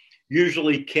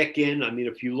 usually kick in. I mean,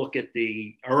 if you look at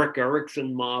the Erik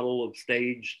Erikson model of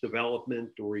stage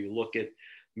development, or you look at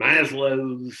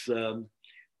Maslow's,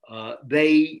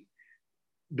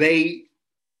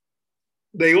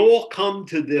 they all come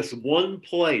to this one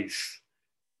place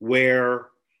where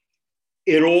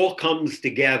it all comes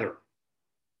together.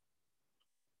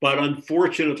 But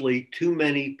unfortunately, too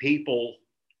many people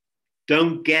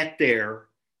don't get there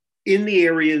in the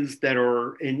areas that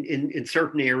are in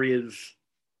certain areas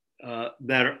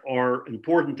that are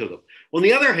important to them. On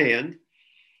the other hand,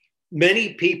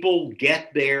 many people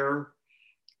get there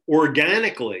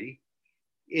organically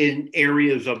in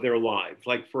areas of their lives.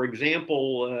 Like, for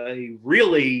example, a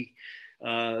really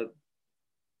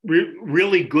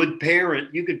good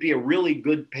parent, you could be a really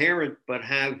good parent, but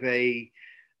have an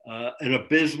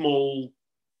abysmal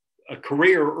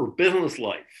career or business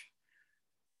life.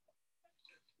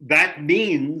 That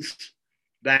means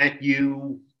that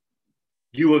you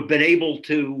have been able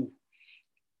to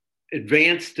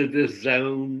advance to this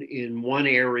zone in one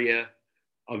area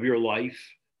of your life,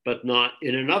 but not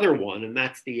in another one. And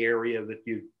that's the area that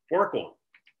you work on.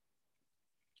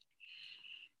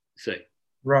 See.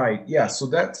 Right. Yeah. So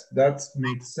that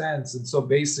makes sense. And so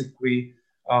basically,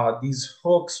 these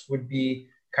hooks would be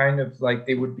kind of like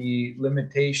they would be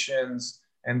limitations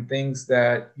and things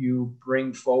that you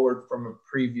bring forward from a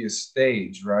previous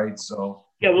stage, right? So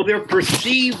yeah, well, they're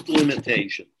perceived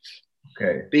limitations.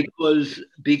 Okay. Because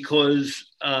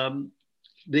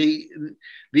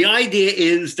the idea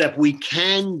is that we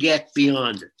can get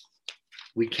beyond it.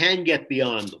 We can get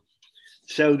beyond them.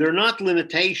 So they're not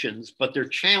limitations, but they're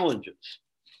challenges.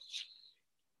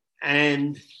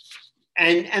 And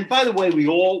by the way, we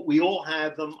all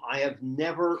have them. I have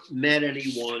never met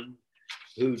anyone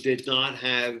who did not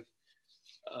have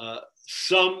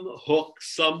some hook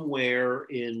somewhere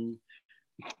in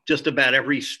just about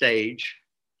every stage.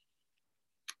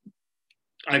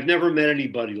 I've never met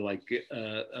anybody like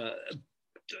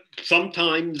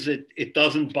sometimes it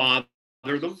doesn't bother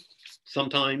them.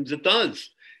 Sometimes it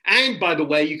does. And by the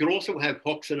way, you can also have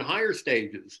hooks in higher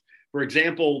stages. For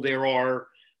example, there are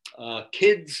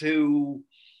kids who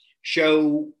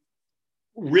show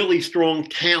really strong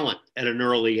talent at an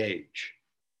early age.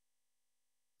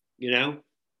 You know,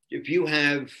 if you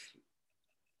have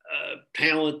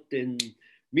talent in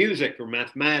music or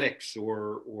mathematics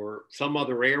or some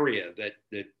other area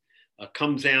that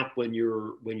comes out when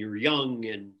you're young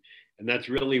and that's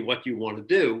really what you want to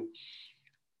do,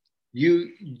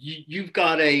 you've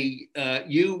got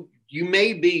you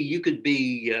could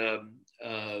be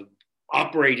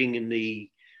operating in the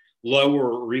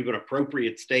lower or even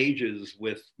appropriate stages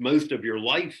with most of your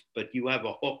life, but you have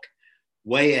a hook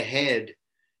way ahead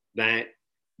that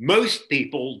most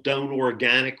people don't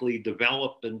organically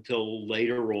develop until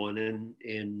later on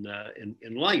in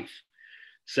life.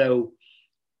 So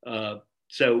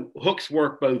hooks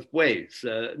work both ways.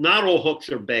 Not all hooks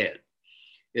are bad.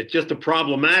 It's just the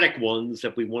problematic ones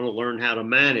that we want to learn how to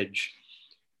manage.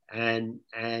 And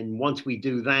once we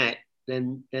do that,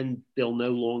 then they no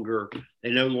longer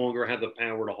have the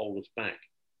power to hold us back.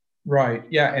 Right.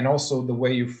 Yeah. And also the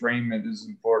way you frame it is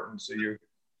important. So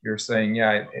you're saying,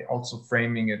 yeah, also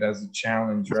framing it as a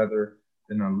challenge rather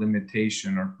than a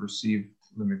limitation or perceived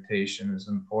limitation is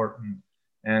important.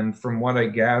 And from what I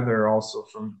gather, also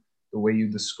from the way you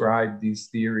describe these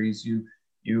theories,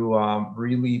 you're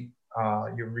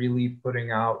really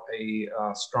putting out a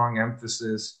strong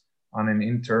emphasis on an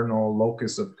internal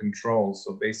locus of control.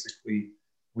 So basically,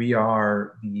 we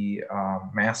are the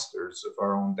masters of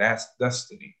our own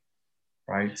destiny,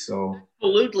 right? So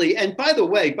absolutely. And by the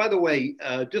way,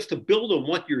 just to build on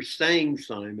what you're saying,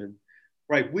 Simon,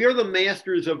 right? We are the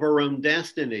masters of our own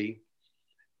destiny,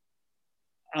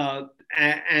 and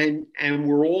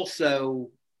we're also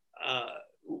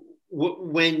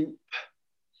when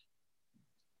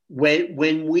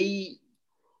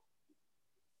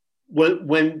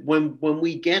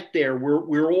we get there,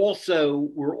 we're also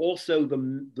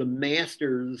the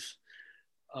masters.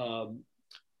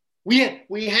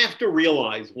 We have to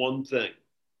realize one thing.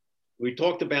 We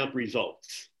talked about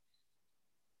results.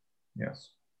 Yes.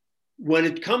 When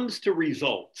it comes to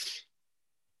results,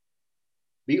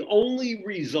 the only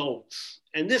results,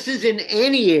 and this is in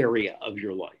any area of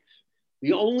your life,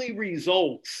 the only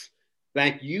results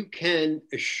that you can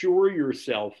assure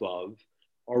yourself of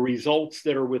are results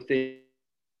that are within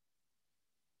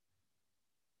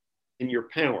your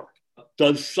power.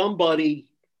 Does somebody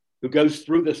who goes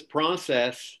through this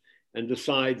process and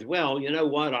decides, well, you know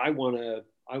what, I want to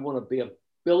be a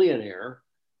billionaire,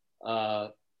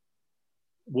 and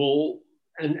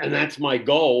that's my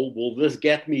goal. Will this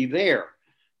get me there?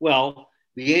 Well,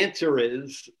 the answer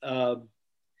is, I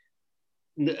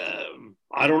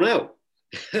don't know,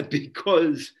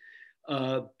 because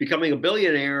becoming a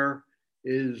billionaire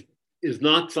is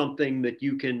not something that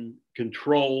you can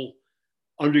control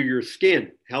under your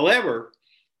skin. However,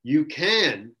 you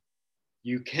can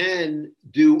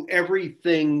do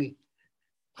everything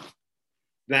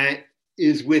that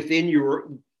is within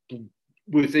your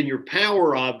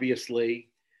power, obviously,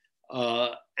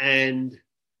 and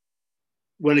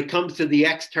when it comes to the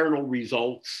external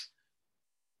results,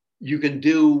 you can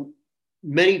do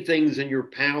many things in your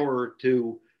power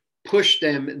to push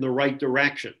them in the right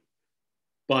direction.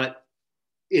 But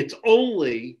it's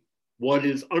only what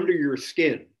is under your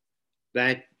skin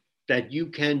that you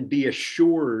can be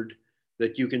assured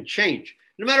that you can change.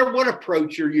 No matter what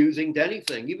approach you're using to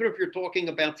anything, even if you're talking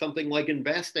about something like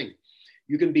investing,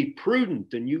 you can be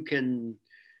prudent and you can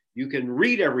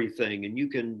read everything and you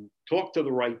can talk to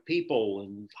the right people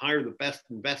and hire the best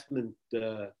investment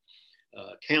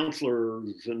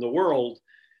counselors in the world.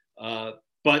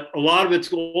 but a lot of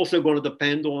it's also going to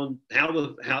depend on how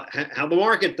the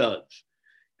market does,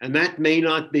 and that may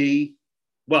not be,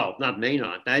 well, not may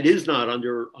not, that is not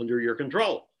under your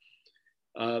control.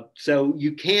 So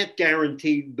you can't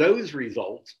guarantee those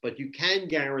results, but you can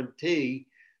guarantee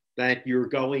that you're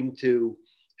going to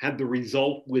have the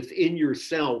result within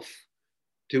yourself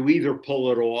to either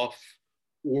pull it off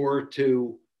or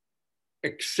to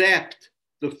accept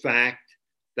the fact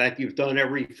that you've done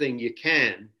everything you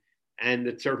can and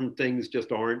that certain things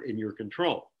just aren't in your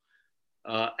control.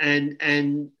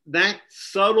 And that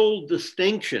subtle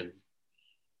distinction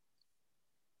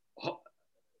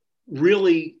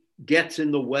really gets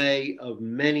in the way of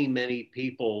many, many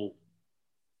people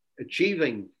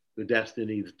achieving the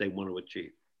destiny that they want to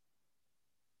achieve.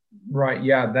 Right.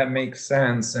 Yeah, that makes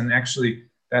sense. And actually,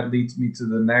 that leads me to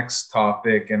the next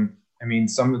topic. And I mean,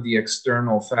 some of the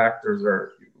external factors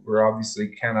we obviously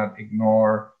cannot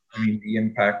ignore. I mean, the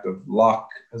impact of luck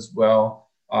as well.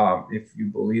 If you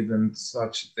believe in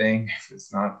such a thing, if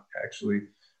it's not actually,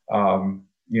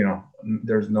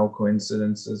 there's no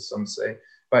coincidences, some say.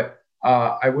 But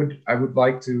I would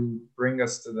like to bring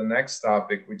us to the next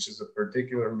topic, which is a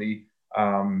particularly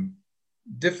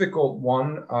difficult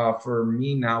one for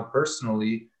me now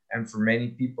personally, and for many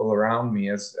people around me.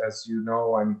 As you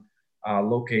know, I'm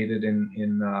located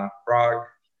in Prague,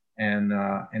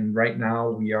 and right now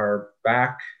we are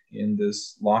back in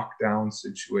this lockdown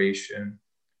situation,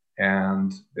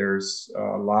 and there's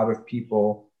a lot of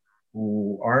people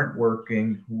who aren't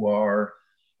working, who are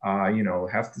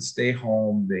have to stay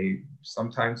home. They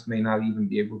sometimes may not even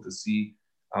be able to see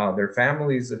their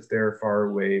families if they're far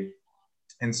away.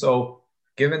 And so,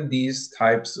 given these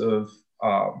types of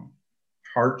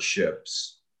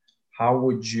hardships, how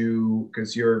would you,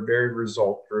 because you're a very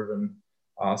result-driven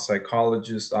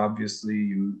psychologist, obviously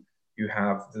you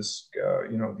have this,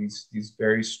 these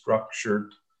very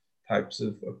structured types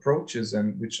of approaches,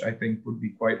 and which I think would be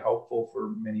quite helpful for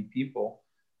many people.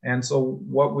 And so,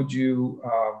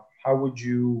 how would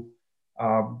you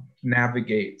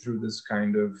navigate through this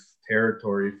kind of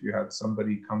territory if you had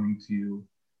somebody coming to you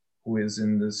who is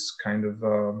in this kind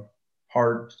of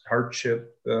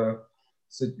hardship,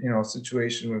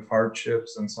 situation with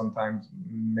hardships, and sometimes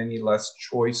many less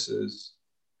choices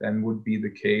than would be the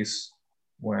case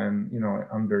when,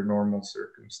 under normal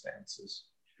circumstances?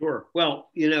 Sure.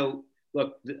 Well,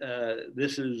 look,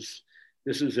 this is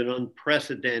an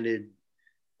unprecedented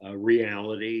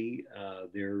reality.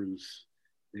 There's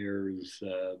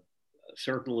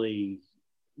certainly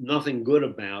nothing good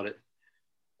about it.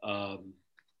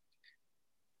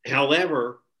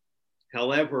 However,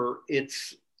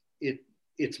 it's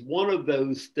one of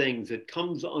those things that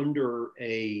comes under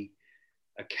a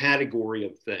category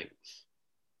of things.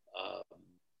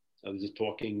 I was just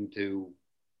talking to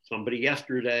somebody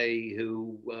yesterday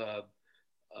who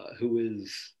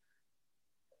is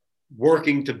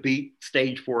working to beat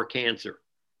stage 4 cancer.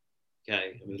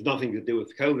 Okay, it was nothing to do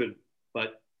with COVID,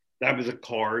 but that was a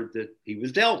card that he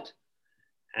was dealt,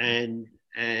 and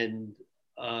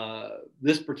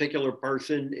this particular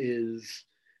person is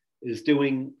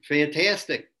doing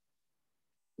fantastic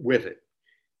with it,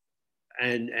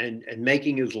 and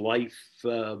making his life,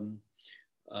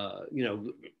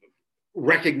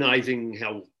 recognizing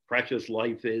how precious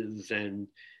life is, and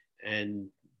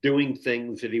doing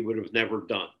things that he would have never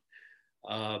done.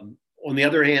 On the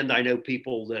other hand, I know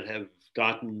people that have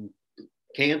gotten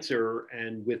cancer,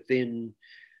 and within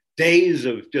days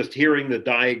of just hearing the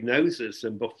diagnosis,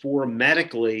 and before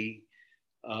medically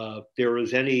there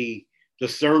was any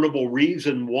discernible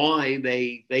reason why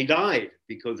they died,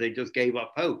 because they just gave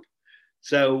up hope.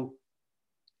 So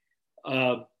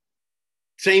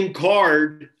same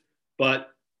card,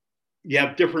 but you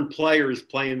have different players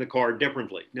playing the card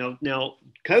differently. Now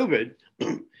COVID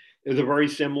is a very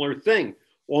similar thing.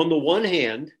 On the one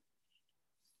hand,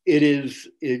 it is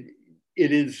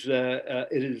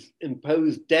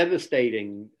imposed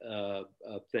devastating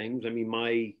things. I mean,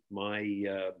 my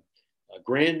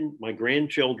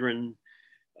grandchildren,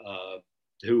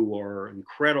 who are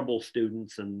incredible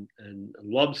students and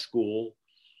love school,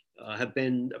 have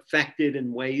been affected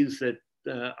in ways that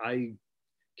I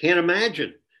can't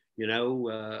imagine,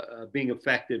 being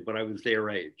affected, but I was their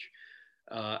age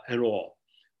and all.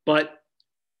 But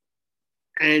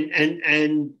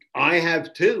and I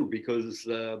have too, because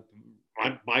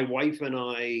my wife and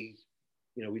I,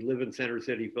 we live in Center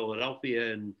City,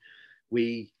 Philadelphia, and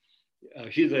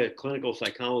she's a clinical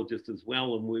psychologist as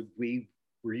well, and we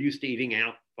were used to eating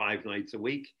out 5 nights a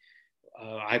week.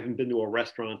 I haven't been to a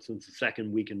restaurant since the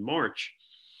second week in March.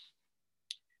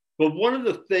 But one of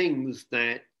the things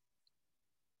that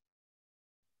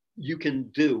you can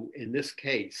do in this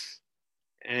case,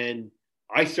 and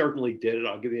I certainly did it.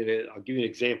 I'll give you an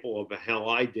example of how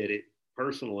I did it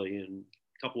personally, and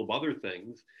a couple of other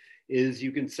things. Is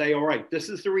you can say, all right, this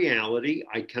is the reality.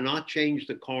 I cannot change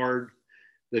the card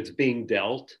that's being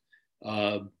dealt.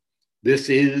 This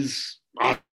is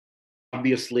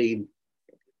obviously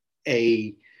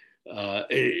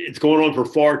it's going on for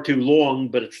far too long,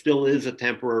 but it still is a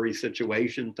temporary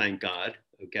situation, thank God.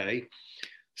 Okay.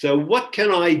 So what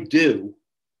can I do?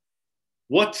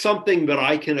 What's something that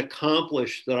I can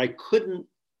accomplish that I couldn't,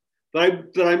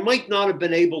 that I might not have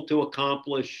been able to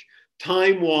accomplish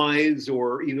time-wise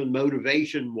or even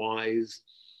motivation-wise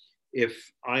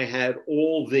if I had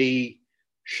all the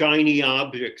shiny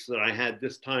objects that I had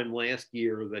this time last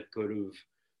year that could have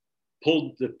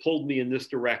pulled me in this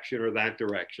direction or that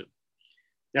direction.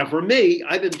 Now, for me,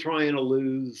 I've been trying to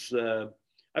lose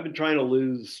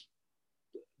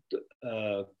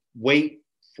weight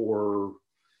for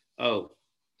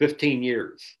 15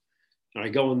 years. And I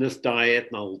go on this diet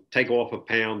and I'll take off a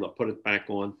pound, I'll put it back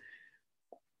on.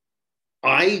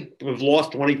 I have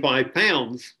lost 25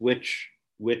 pounds, which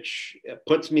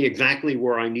puts me exactly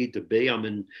where I need to be. I'm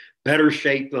in better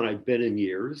shape than I've been in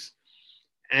years.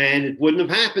 And it wouldn't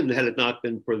have happened had it not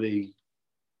been for the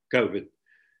COVID.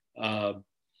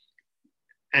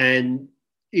 And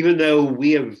even though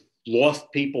we have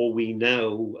lost people we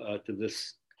know to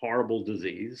this horrible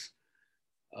disease,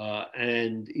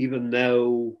 and even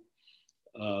though,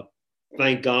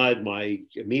 thank God, my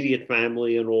immediate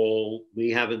family and all,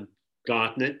 we haven't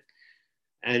gotten it.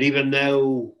 And even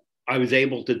though I was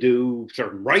able to do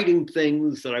certain writing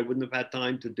things that I wouldn't have had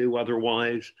time to do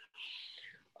otherwise,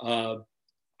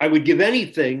 I would give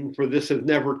anything for this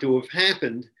never to have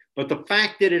happened. But the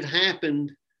fact that it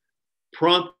happened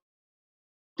prompted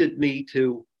me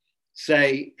to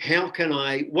say,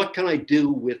 what can I do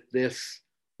with this?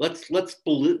 Let's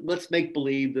make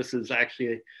believe this is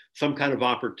actually some kind of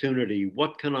opportunity.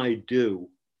 What can I do?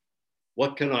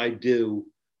 What can I do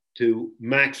to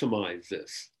maximize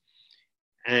this?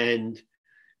 And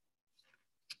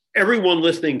everyone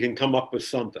listening can come up with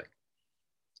something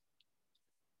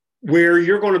where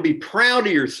you're going to be proud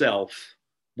of yourself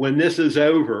when this is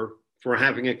over for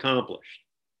having accomplished.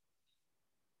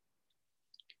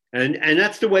 And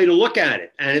that's the way to look at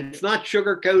it. And it's not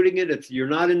sugarcoating it. You're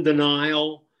not in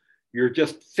denial. You're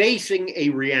just facing a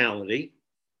reality.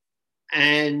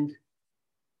 And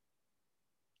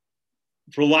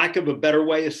for lack of a better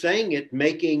way of saying it,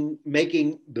 making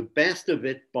the best of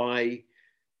it by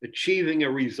achieving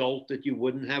a result that you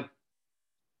wouldn't have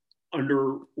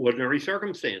under ordinary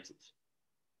circumstances.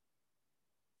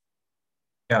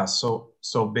 Yeah, so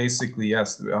basically,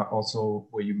 yes, also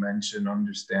what you mentioned,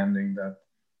 understanding that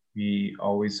we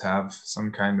always have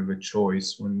some kind of a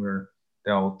choice when we're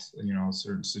dealt, a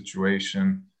certain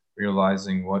situation,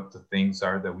 realizing what the things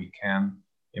are that we can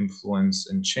influence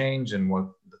and change and what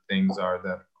the things are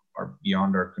that are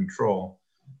beyond our control.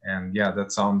 And yeah,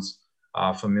 that sounds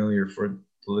familiar for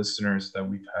the listeners that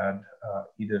we've had.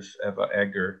 Edith Eva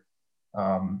Egger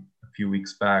a few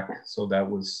weeks back. So that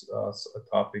was a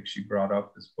topic she brought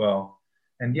up as well.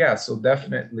 And yeah, so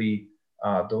definitely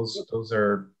those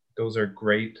are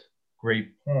great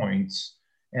points.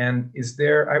 And is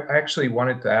there? I actually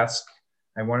wanted to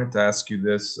ask you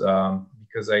this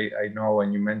because I know,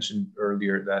 and you mentioned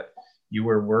earlier that you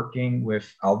were working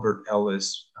with Albert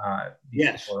Ellis before,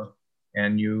 yes,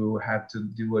 and you had to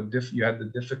do you had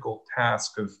the difficult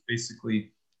task of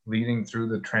basically leading through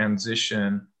the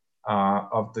transition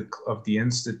of the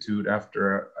institute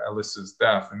after Ellis's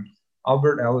death. And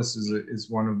Albert Ellis is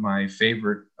one of my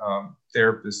favorite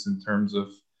therapists in terms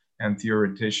of, and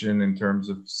theoretician in terms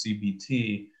of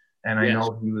CBT. And I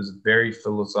know he was a very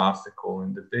philosophical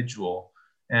individual.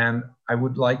 And I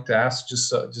would like to ask,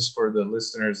 just for the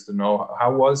listeners to know,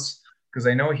 because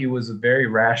I know he was a very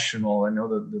rational. I know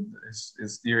that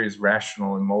his theory is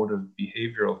rational emotive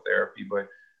behavioral therapy, but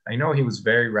I know he was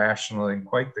very rational and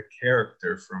quite the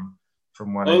character from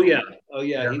what. Oh yeah,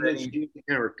 he was a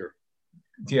character.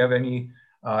 Do you have any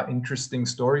interesting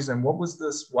stories? And what was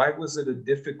this? Why was it a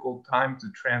difficult time to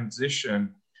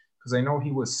transition? Because I know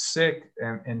he was sick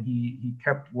and he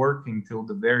kept working till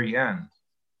the very end.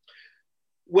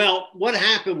 Well, what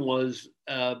happened was,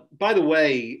 by the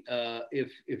way,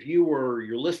 if you or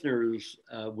your listeners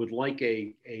would like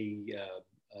to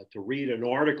read an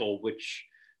article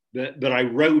that I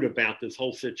wrote about this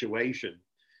whole situation,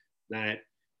 that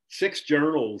 6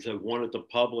 journals have wanted to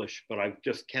publish, but I've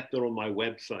just kept it on my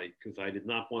website because I did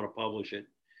not want to publish it.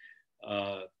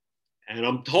 And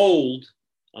I'm told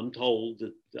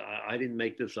that I didn't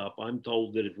make this up. I'm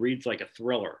told that it reads like a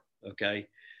thriller. Okay.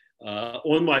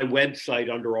 On my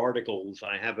website under articles,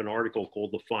 I have an article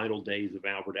called The Final Days of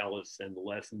Albert Ellis and the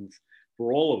Lessons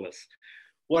for All of Us.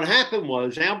 What happened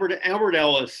was Albert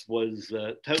Ellis was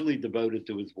totally devoted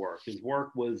to his work. His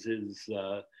work was his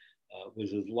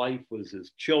life, was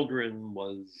his children,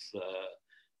 was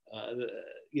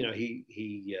you know, he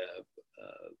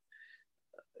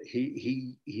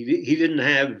didn't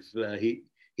have he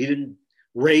didn't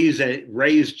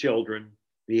raise children.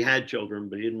 He had children,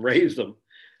 but he didn't raise them.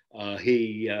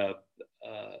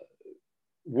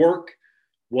 Work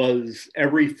was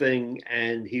everything,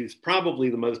 and he's probably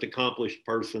the most accomplished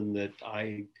person that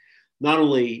I not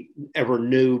only ever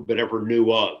knew but ever knew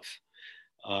of.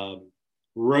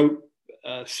 Wrote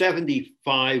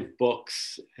 75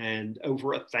 books and over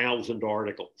 1,000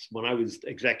 articles. When I was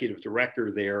executive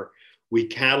director there, we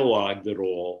cataloged it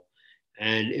all,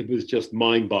 and it was just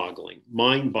mind-boggling,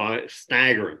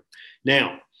 staggering.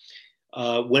 Now,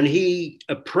 when he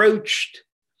approached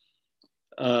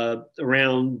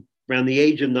around the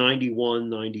age of 91,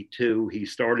 92, he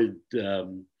started,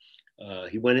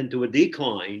 he went into a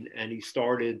decline, and he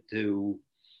started to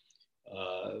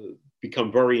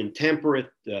become very intemperate.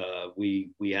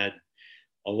 We had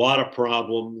a lot of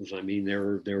problems. I mean,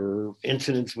 there were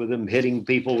incidents with him hitting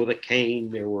people with a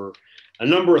cane. There were a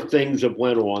number of things that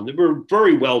went on that were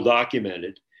very well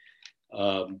documented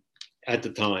at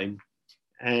the time.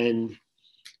 And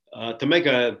to make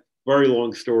a very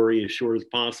long story as short as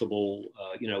possible,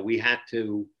 you know, we had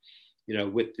to, you know,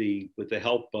 with the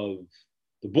help of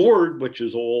the board, which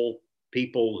is all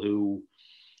people who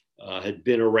had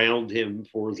been around him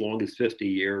for as long as 50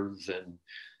 years,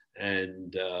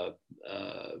 and our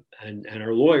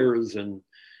lawyers and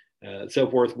so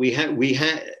forth. We had,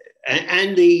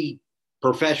 and the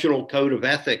professional code of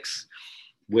ethics,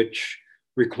 which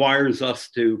requires us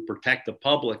to protect the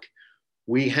public.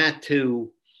 We had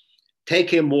to take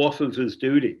him off of his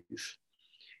duties,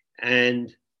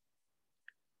 and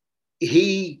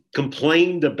he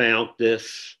complained about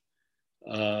this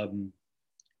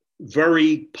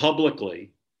very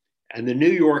publicly, and the New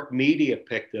York media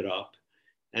picked it up,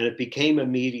 and it became a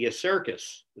media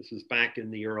circus. This is back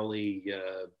in the early,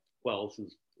 this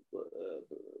is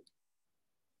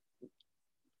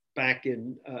back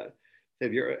in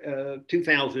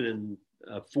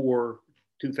 2004,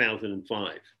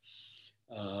 2005.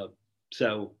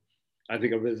 So I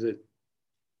think it was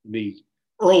the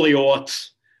early aughts,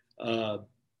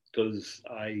 because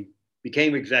I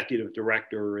became executive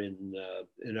director in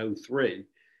 03,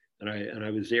 and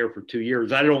I was there for 2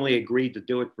 years. I'd only agreed to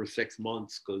do it for 6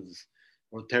 months because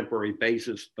on a temporary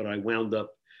basis, but I wound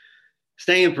up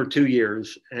staying for 2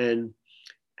 years, and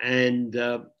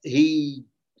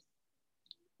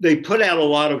they put out a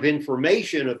lot of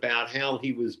information about how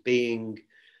he was being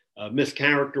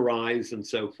mischaracterized and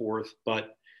so forth.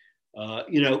 But,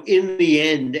 you know, in the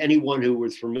end, anyone who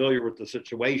was familiar with the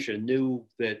situation knew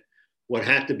that what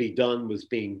had to be done was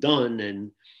being done.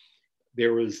 And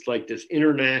there was like this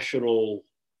international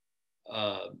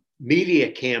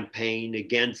media campaign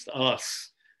against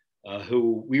us,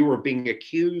 who we were being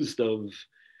accused of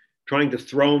trying to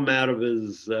throw him out of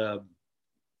his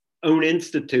own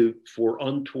institute for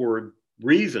untoward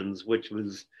reasons, which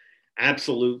was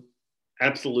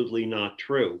absolutely not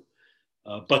true.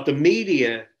 But the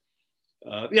media,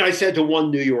 you know, I said to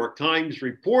one New York Times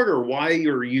reporter, why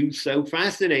are you so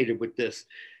fascinated with this,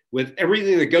 with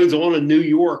everything that goes on in New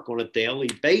York on a daily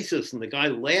basis? And the guy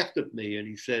laughed at me and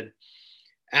he said,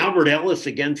 Albert Ellis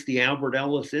against the Albert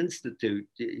Ellis Institute.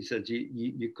 He said,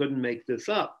 you couldn't make this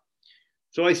up.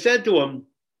 So I said to him,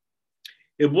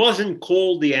 it wasn't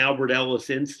called the Albert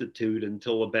Ellis Institute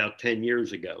until about 10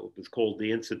 years ago. It was called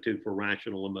the Institute for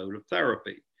Rational Emotive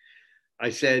Therapy.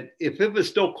 I said, if it was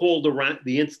still called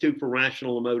the Institute for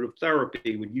Rational Emotive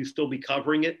Therapy, would you still be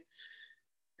covering it?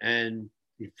 And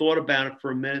he thought about it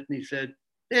for a minute and he said,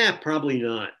 yeah, probably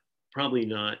not. Probably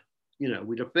not. You know,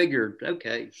 we'd have figured,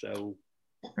 okay, so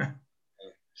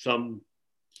some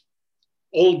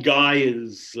old guy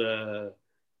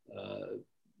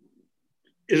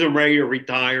isn't ready to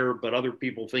retire, but other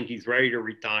people think he's ready to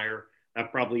retire.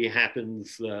 That probably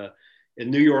happens in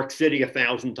New York City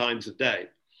 1,000 times a day.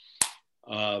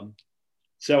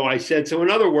 So I said, so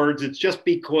in other words, it's just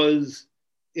because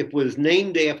it was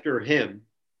named after him.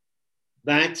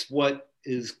 That's what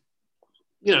is,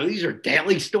 you know, these are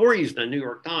daily stories in the New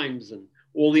York Times and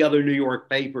all the other New York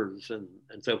papers and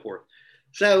so forth.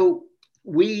 So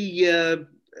we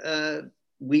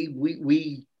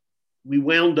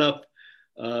wound up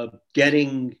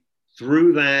getting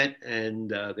through that, and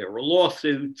there were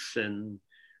lawsuits, and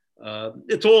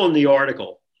it's all in the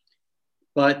article.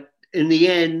 But in the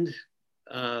end,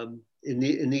 in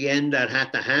the end, that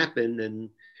had to happen. And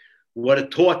what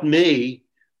it taught me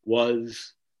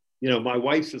was, you know, my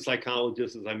wife's a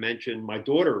psychologist, as I mentioned. My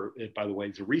daughter, by the way,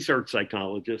 is a research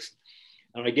psychologist.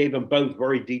 And I gave them both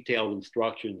very detailed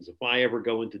instructions. If I ever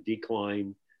go into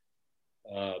decline,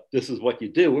 this is what you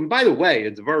do. And by the way,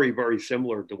 it's very, very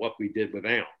similar to what we did with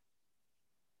Al.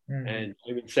 Mm-hmm. And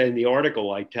I would say in the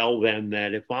article, I tell them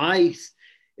that if I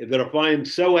am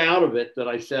so out of it that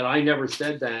I said I never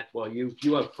said that, well, you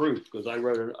have proof, because I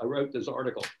wrote this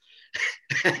article.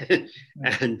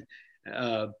 And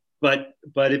but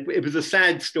it was a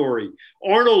sad story.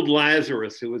 Arnold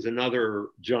Lazarus, who was another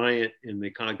giant in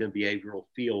the cognitive behavioral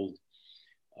field,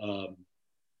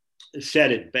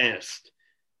 said it best,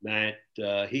 that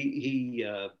he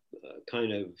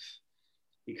kind of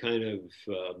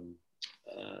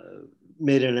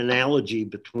made an analogy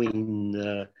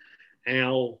between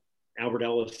Albert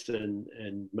Ellis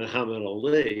and Muhammad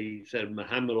Ali. He said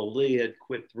Muhammad Ali had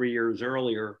quit 3 years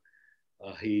earlier.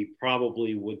 He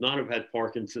probably would not have had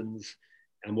Parkinson's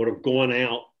and would have gone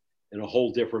out in a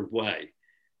whole different way.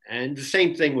 And the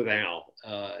same thing with Al.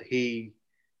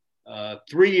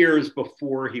 3 years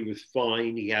before he was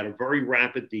fine, he had a very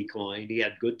rapid decline. He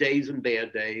had good days and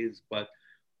bad days, but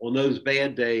on those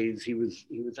bad days, he was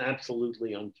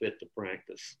absolutely unfit to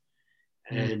practice.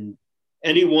 And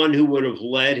anyone who would have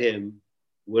led him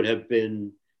would have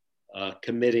been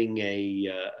committing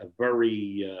a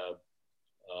very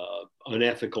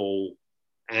unethical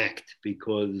act,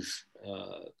 because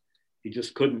he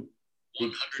just couldn't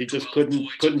do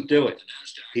it.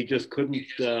 He just couldn't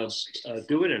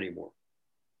do it anymore.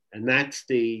 And that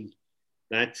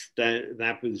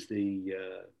was the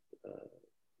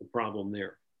problem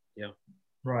there. Yeah.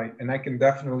 Right. And I can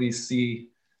definitely see,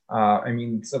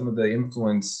 some of the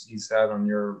influence he's had on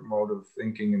your mode of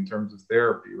thinking in terms of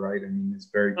therapy, right? I mean, it's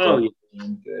very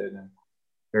oriented and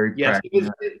very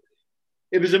practical.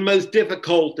 It was the most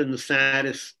difficult and the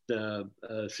saddest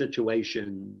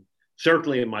situation,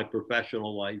 certainly in my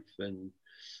professional life. And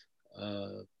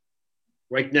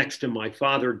right next to my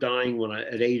father dying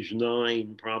at age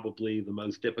 9, probably the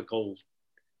most difficult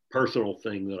personal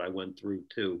thing that I went through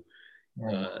too.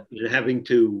 Having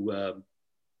to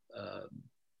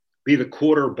be the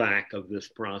quarterback of this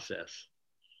process.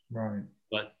 Right.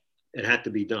 But it had to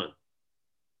be done.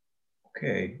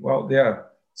 Okay. Well, yeah.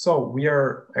 So we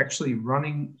are actually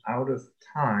running out of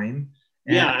time.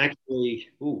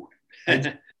 Ooh.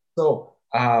 So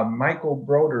Michael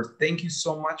Broder, thank you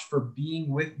so much for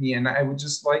being with me. And I would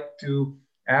just like to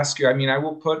ask you, I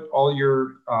will put all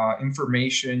your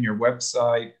information, your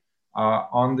website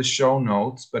on the show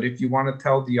notes, but if you want to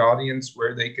tell the audience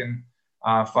where they can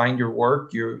find your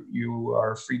work, you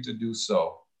are free to do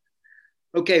so.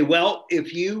 Okay, well,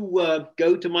 if you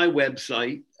go to my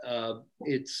website,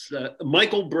 it's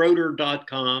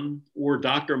michaelbroder.com or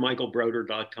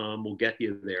drmichaelbroder.com will get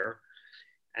you there.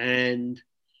 And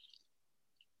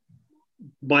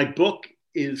my book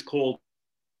is called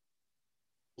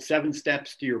 7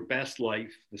 Steps to Your Best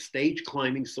Life, the Stage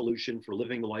Climbing Solution for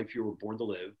Living the Life You Were Born to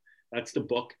Live. That's the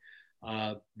book.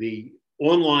 The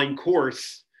online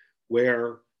course,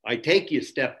 where I take you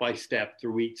step by step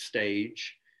through each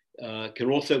stage,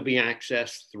 can also be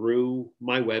accessed through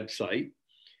my website.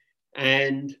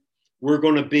 And we're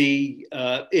going to be,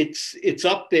 it's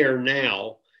up there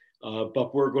now,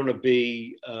 but we're going to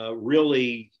be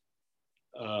really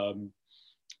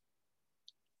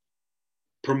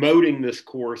promoting this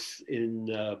course in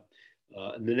the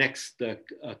next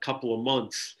couple of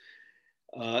months.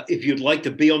 If you'd like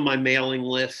to be on my mailing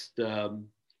list,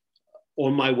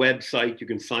 on my website, you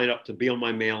can sign up to be on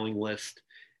my mailing list,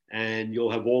 and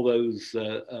you'll have all those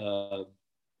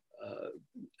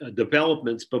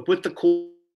developments. But with the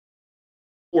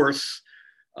course,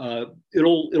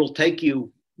 it'll take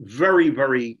you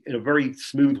in a very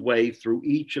smooth way through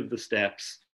each of the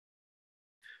steps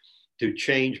to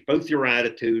change both your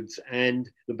attitudes and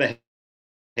the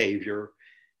behavior.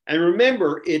 And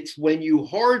remember, it's when you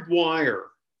hardwire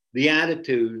the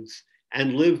attitudes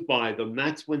and live by them,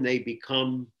 that's when they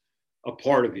become a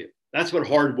part of you. That's what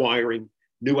hardwiring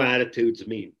new attitudes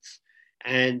means.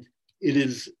 And it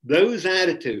is those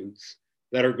attitudes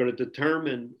that are going to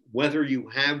determine whether you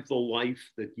have the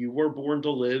life that you were born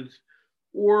to live,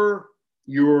 or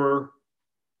you're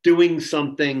doing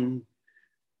something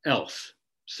else.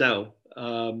 So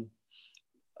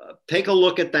take a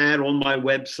look at that on my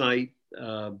website.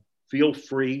 Feel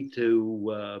free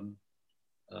to,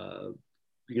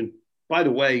 you can, by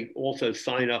the way, also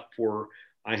sign up for,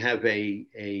 I have a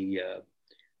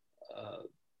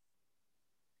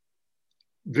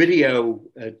video,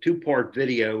 a 2-part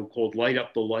video called Light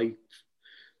Up the Life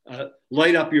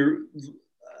light up your,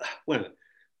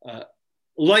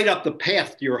 light up the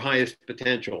path to your highest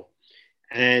potential.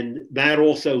 And that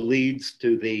also leads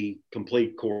to the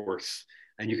complete course.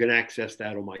 And you can access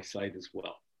that on my site as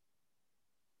well.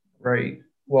 Right.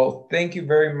 Well, thank you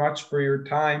very much for your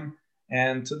time.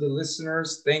 And to the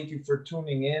listeners, thank you for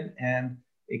tuning in. And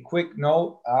a quick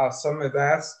note, some have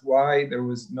asked why there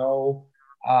was no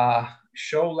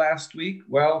show last week.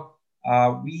 Well,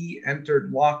 we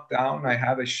entered lockdown. I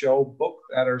had a show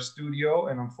booked at our studio,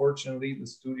 and unfortunately, the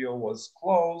studio was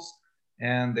closed,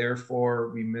 and therefore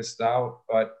we missed out.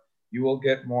 But you will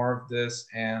get more of this,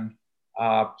 and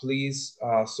please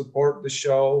support the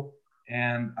show.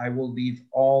 And I will leave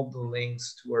all the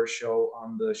links to our show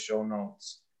on the show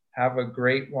notes. Have a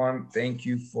great one. Thank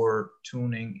you for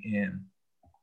tuning in.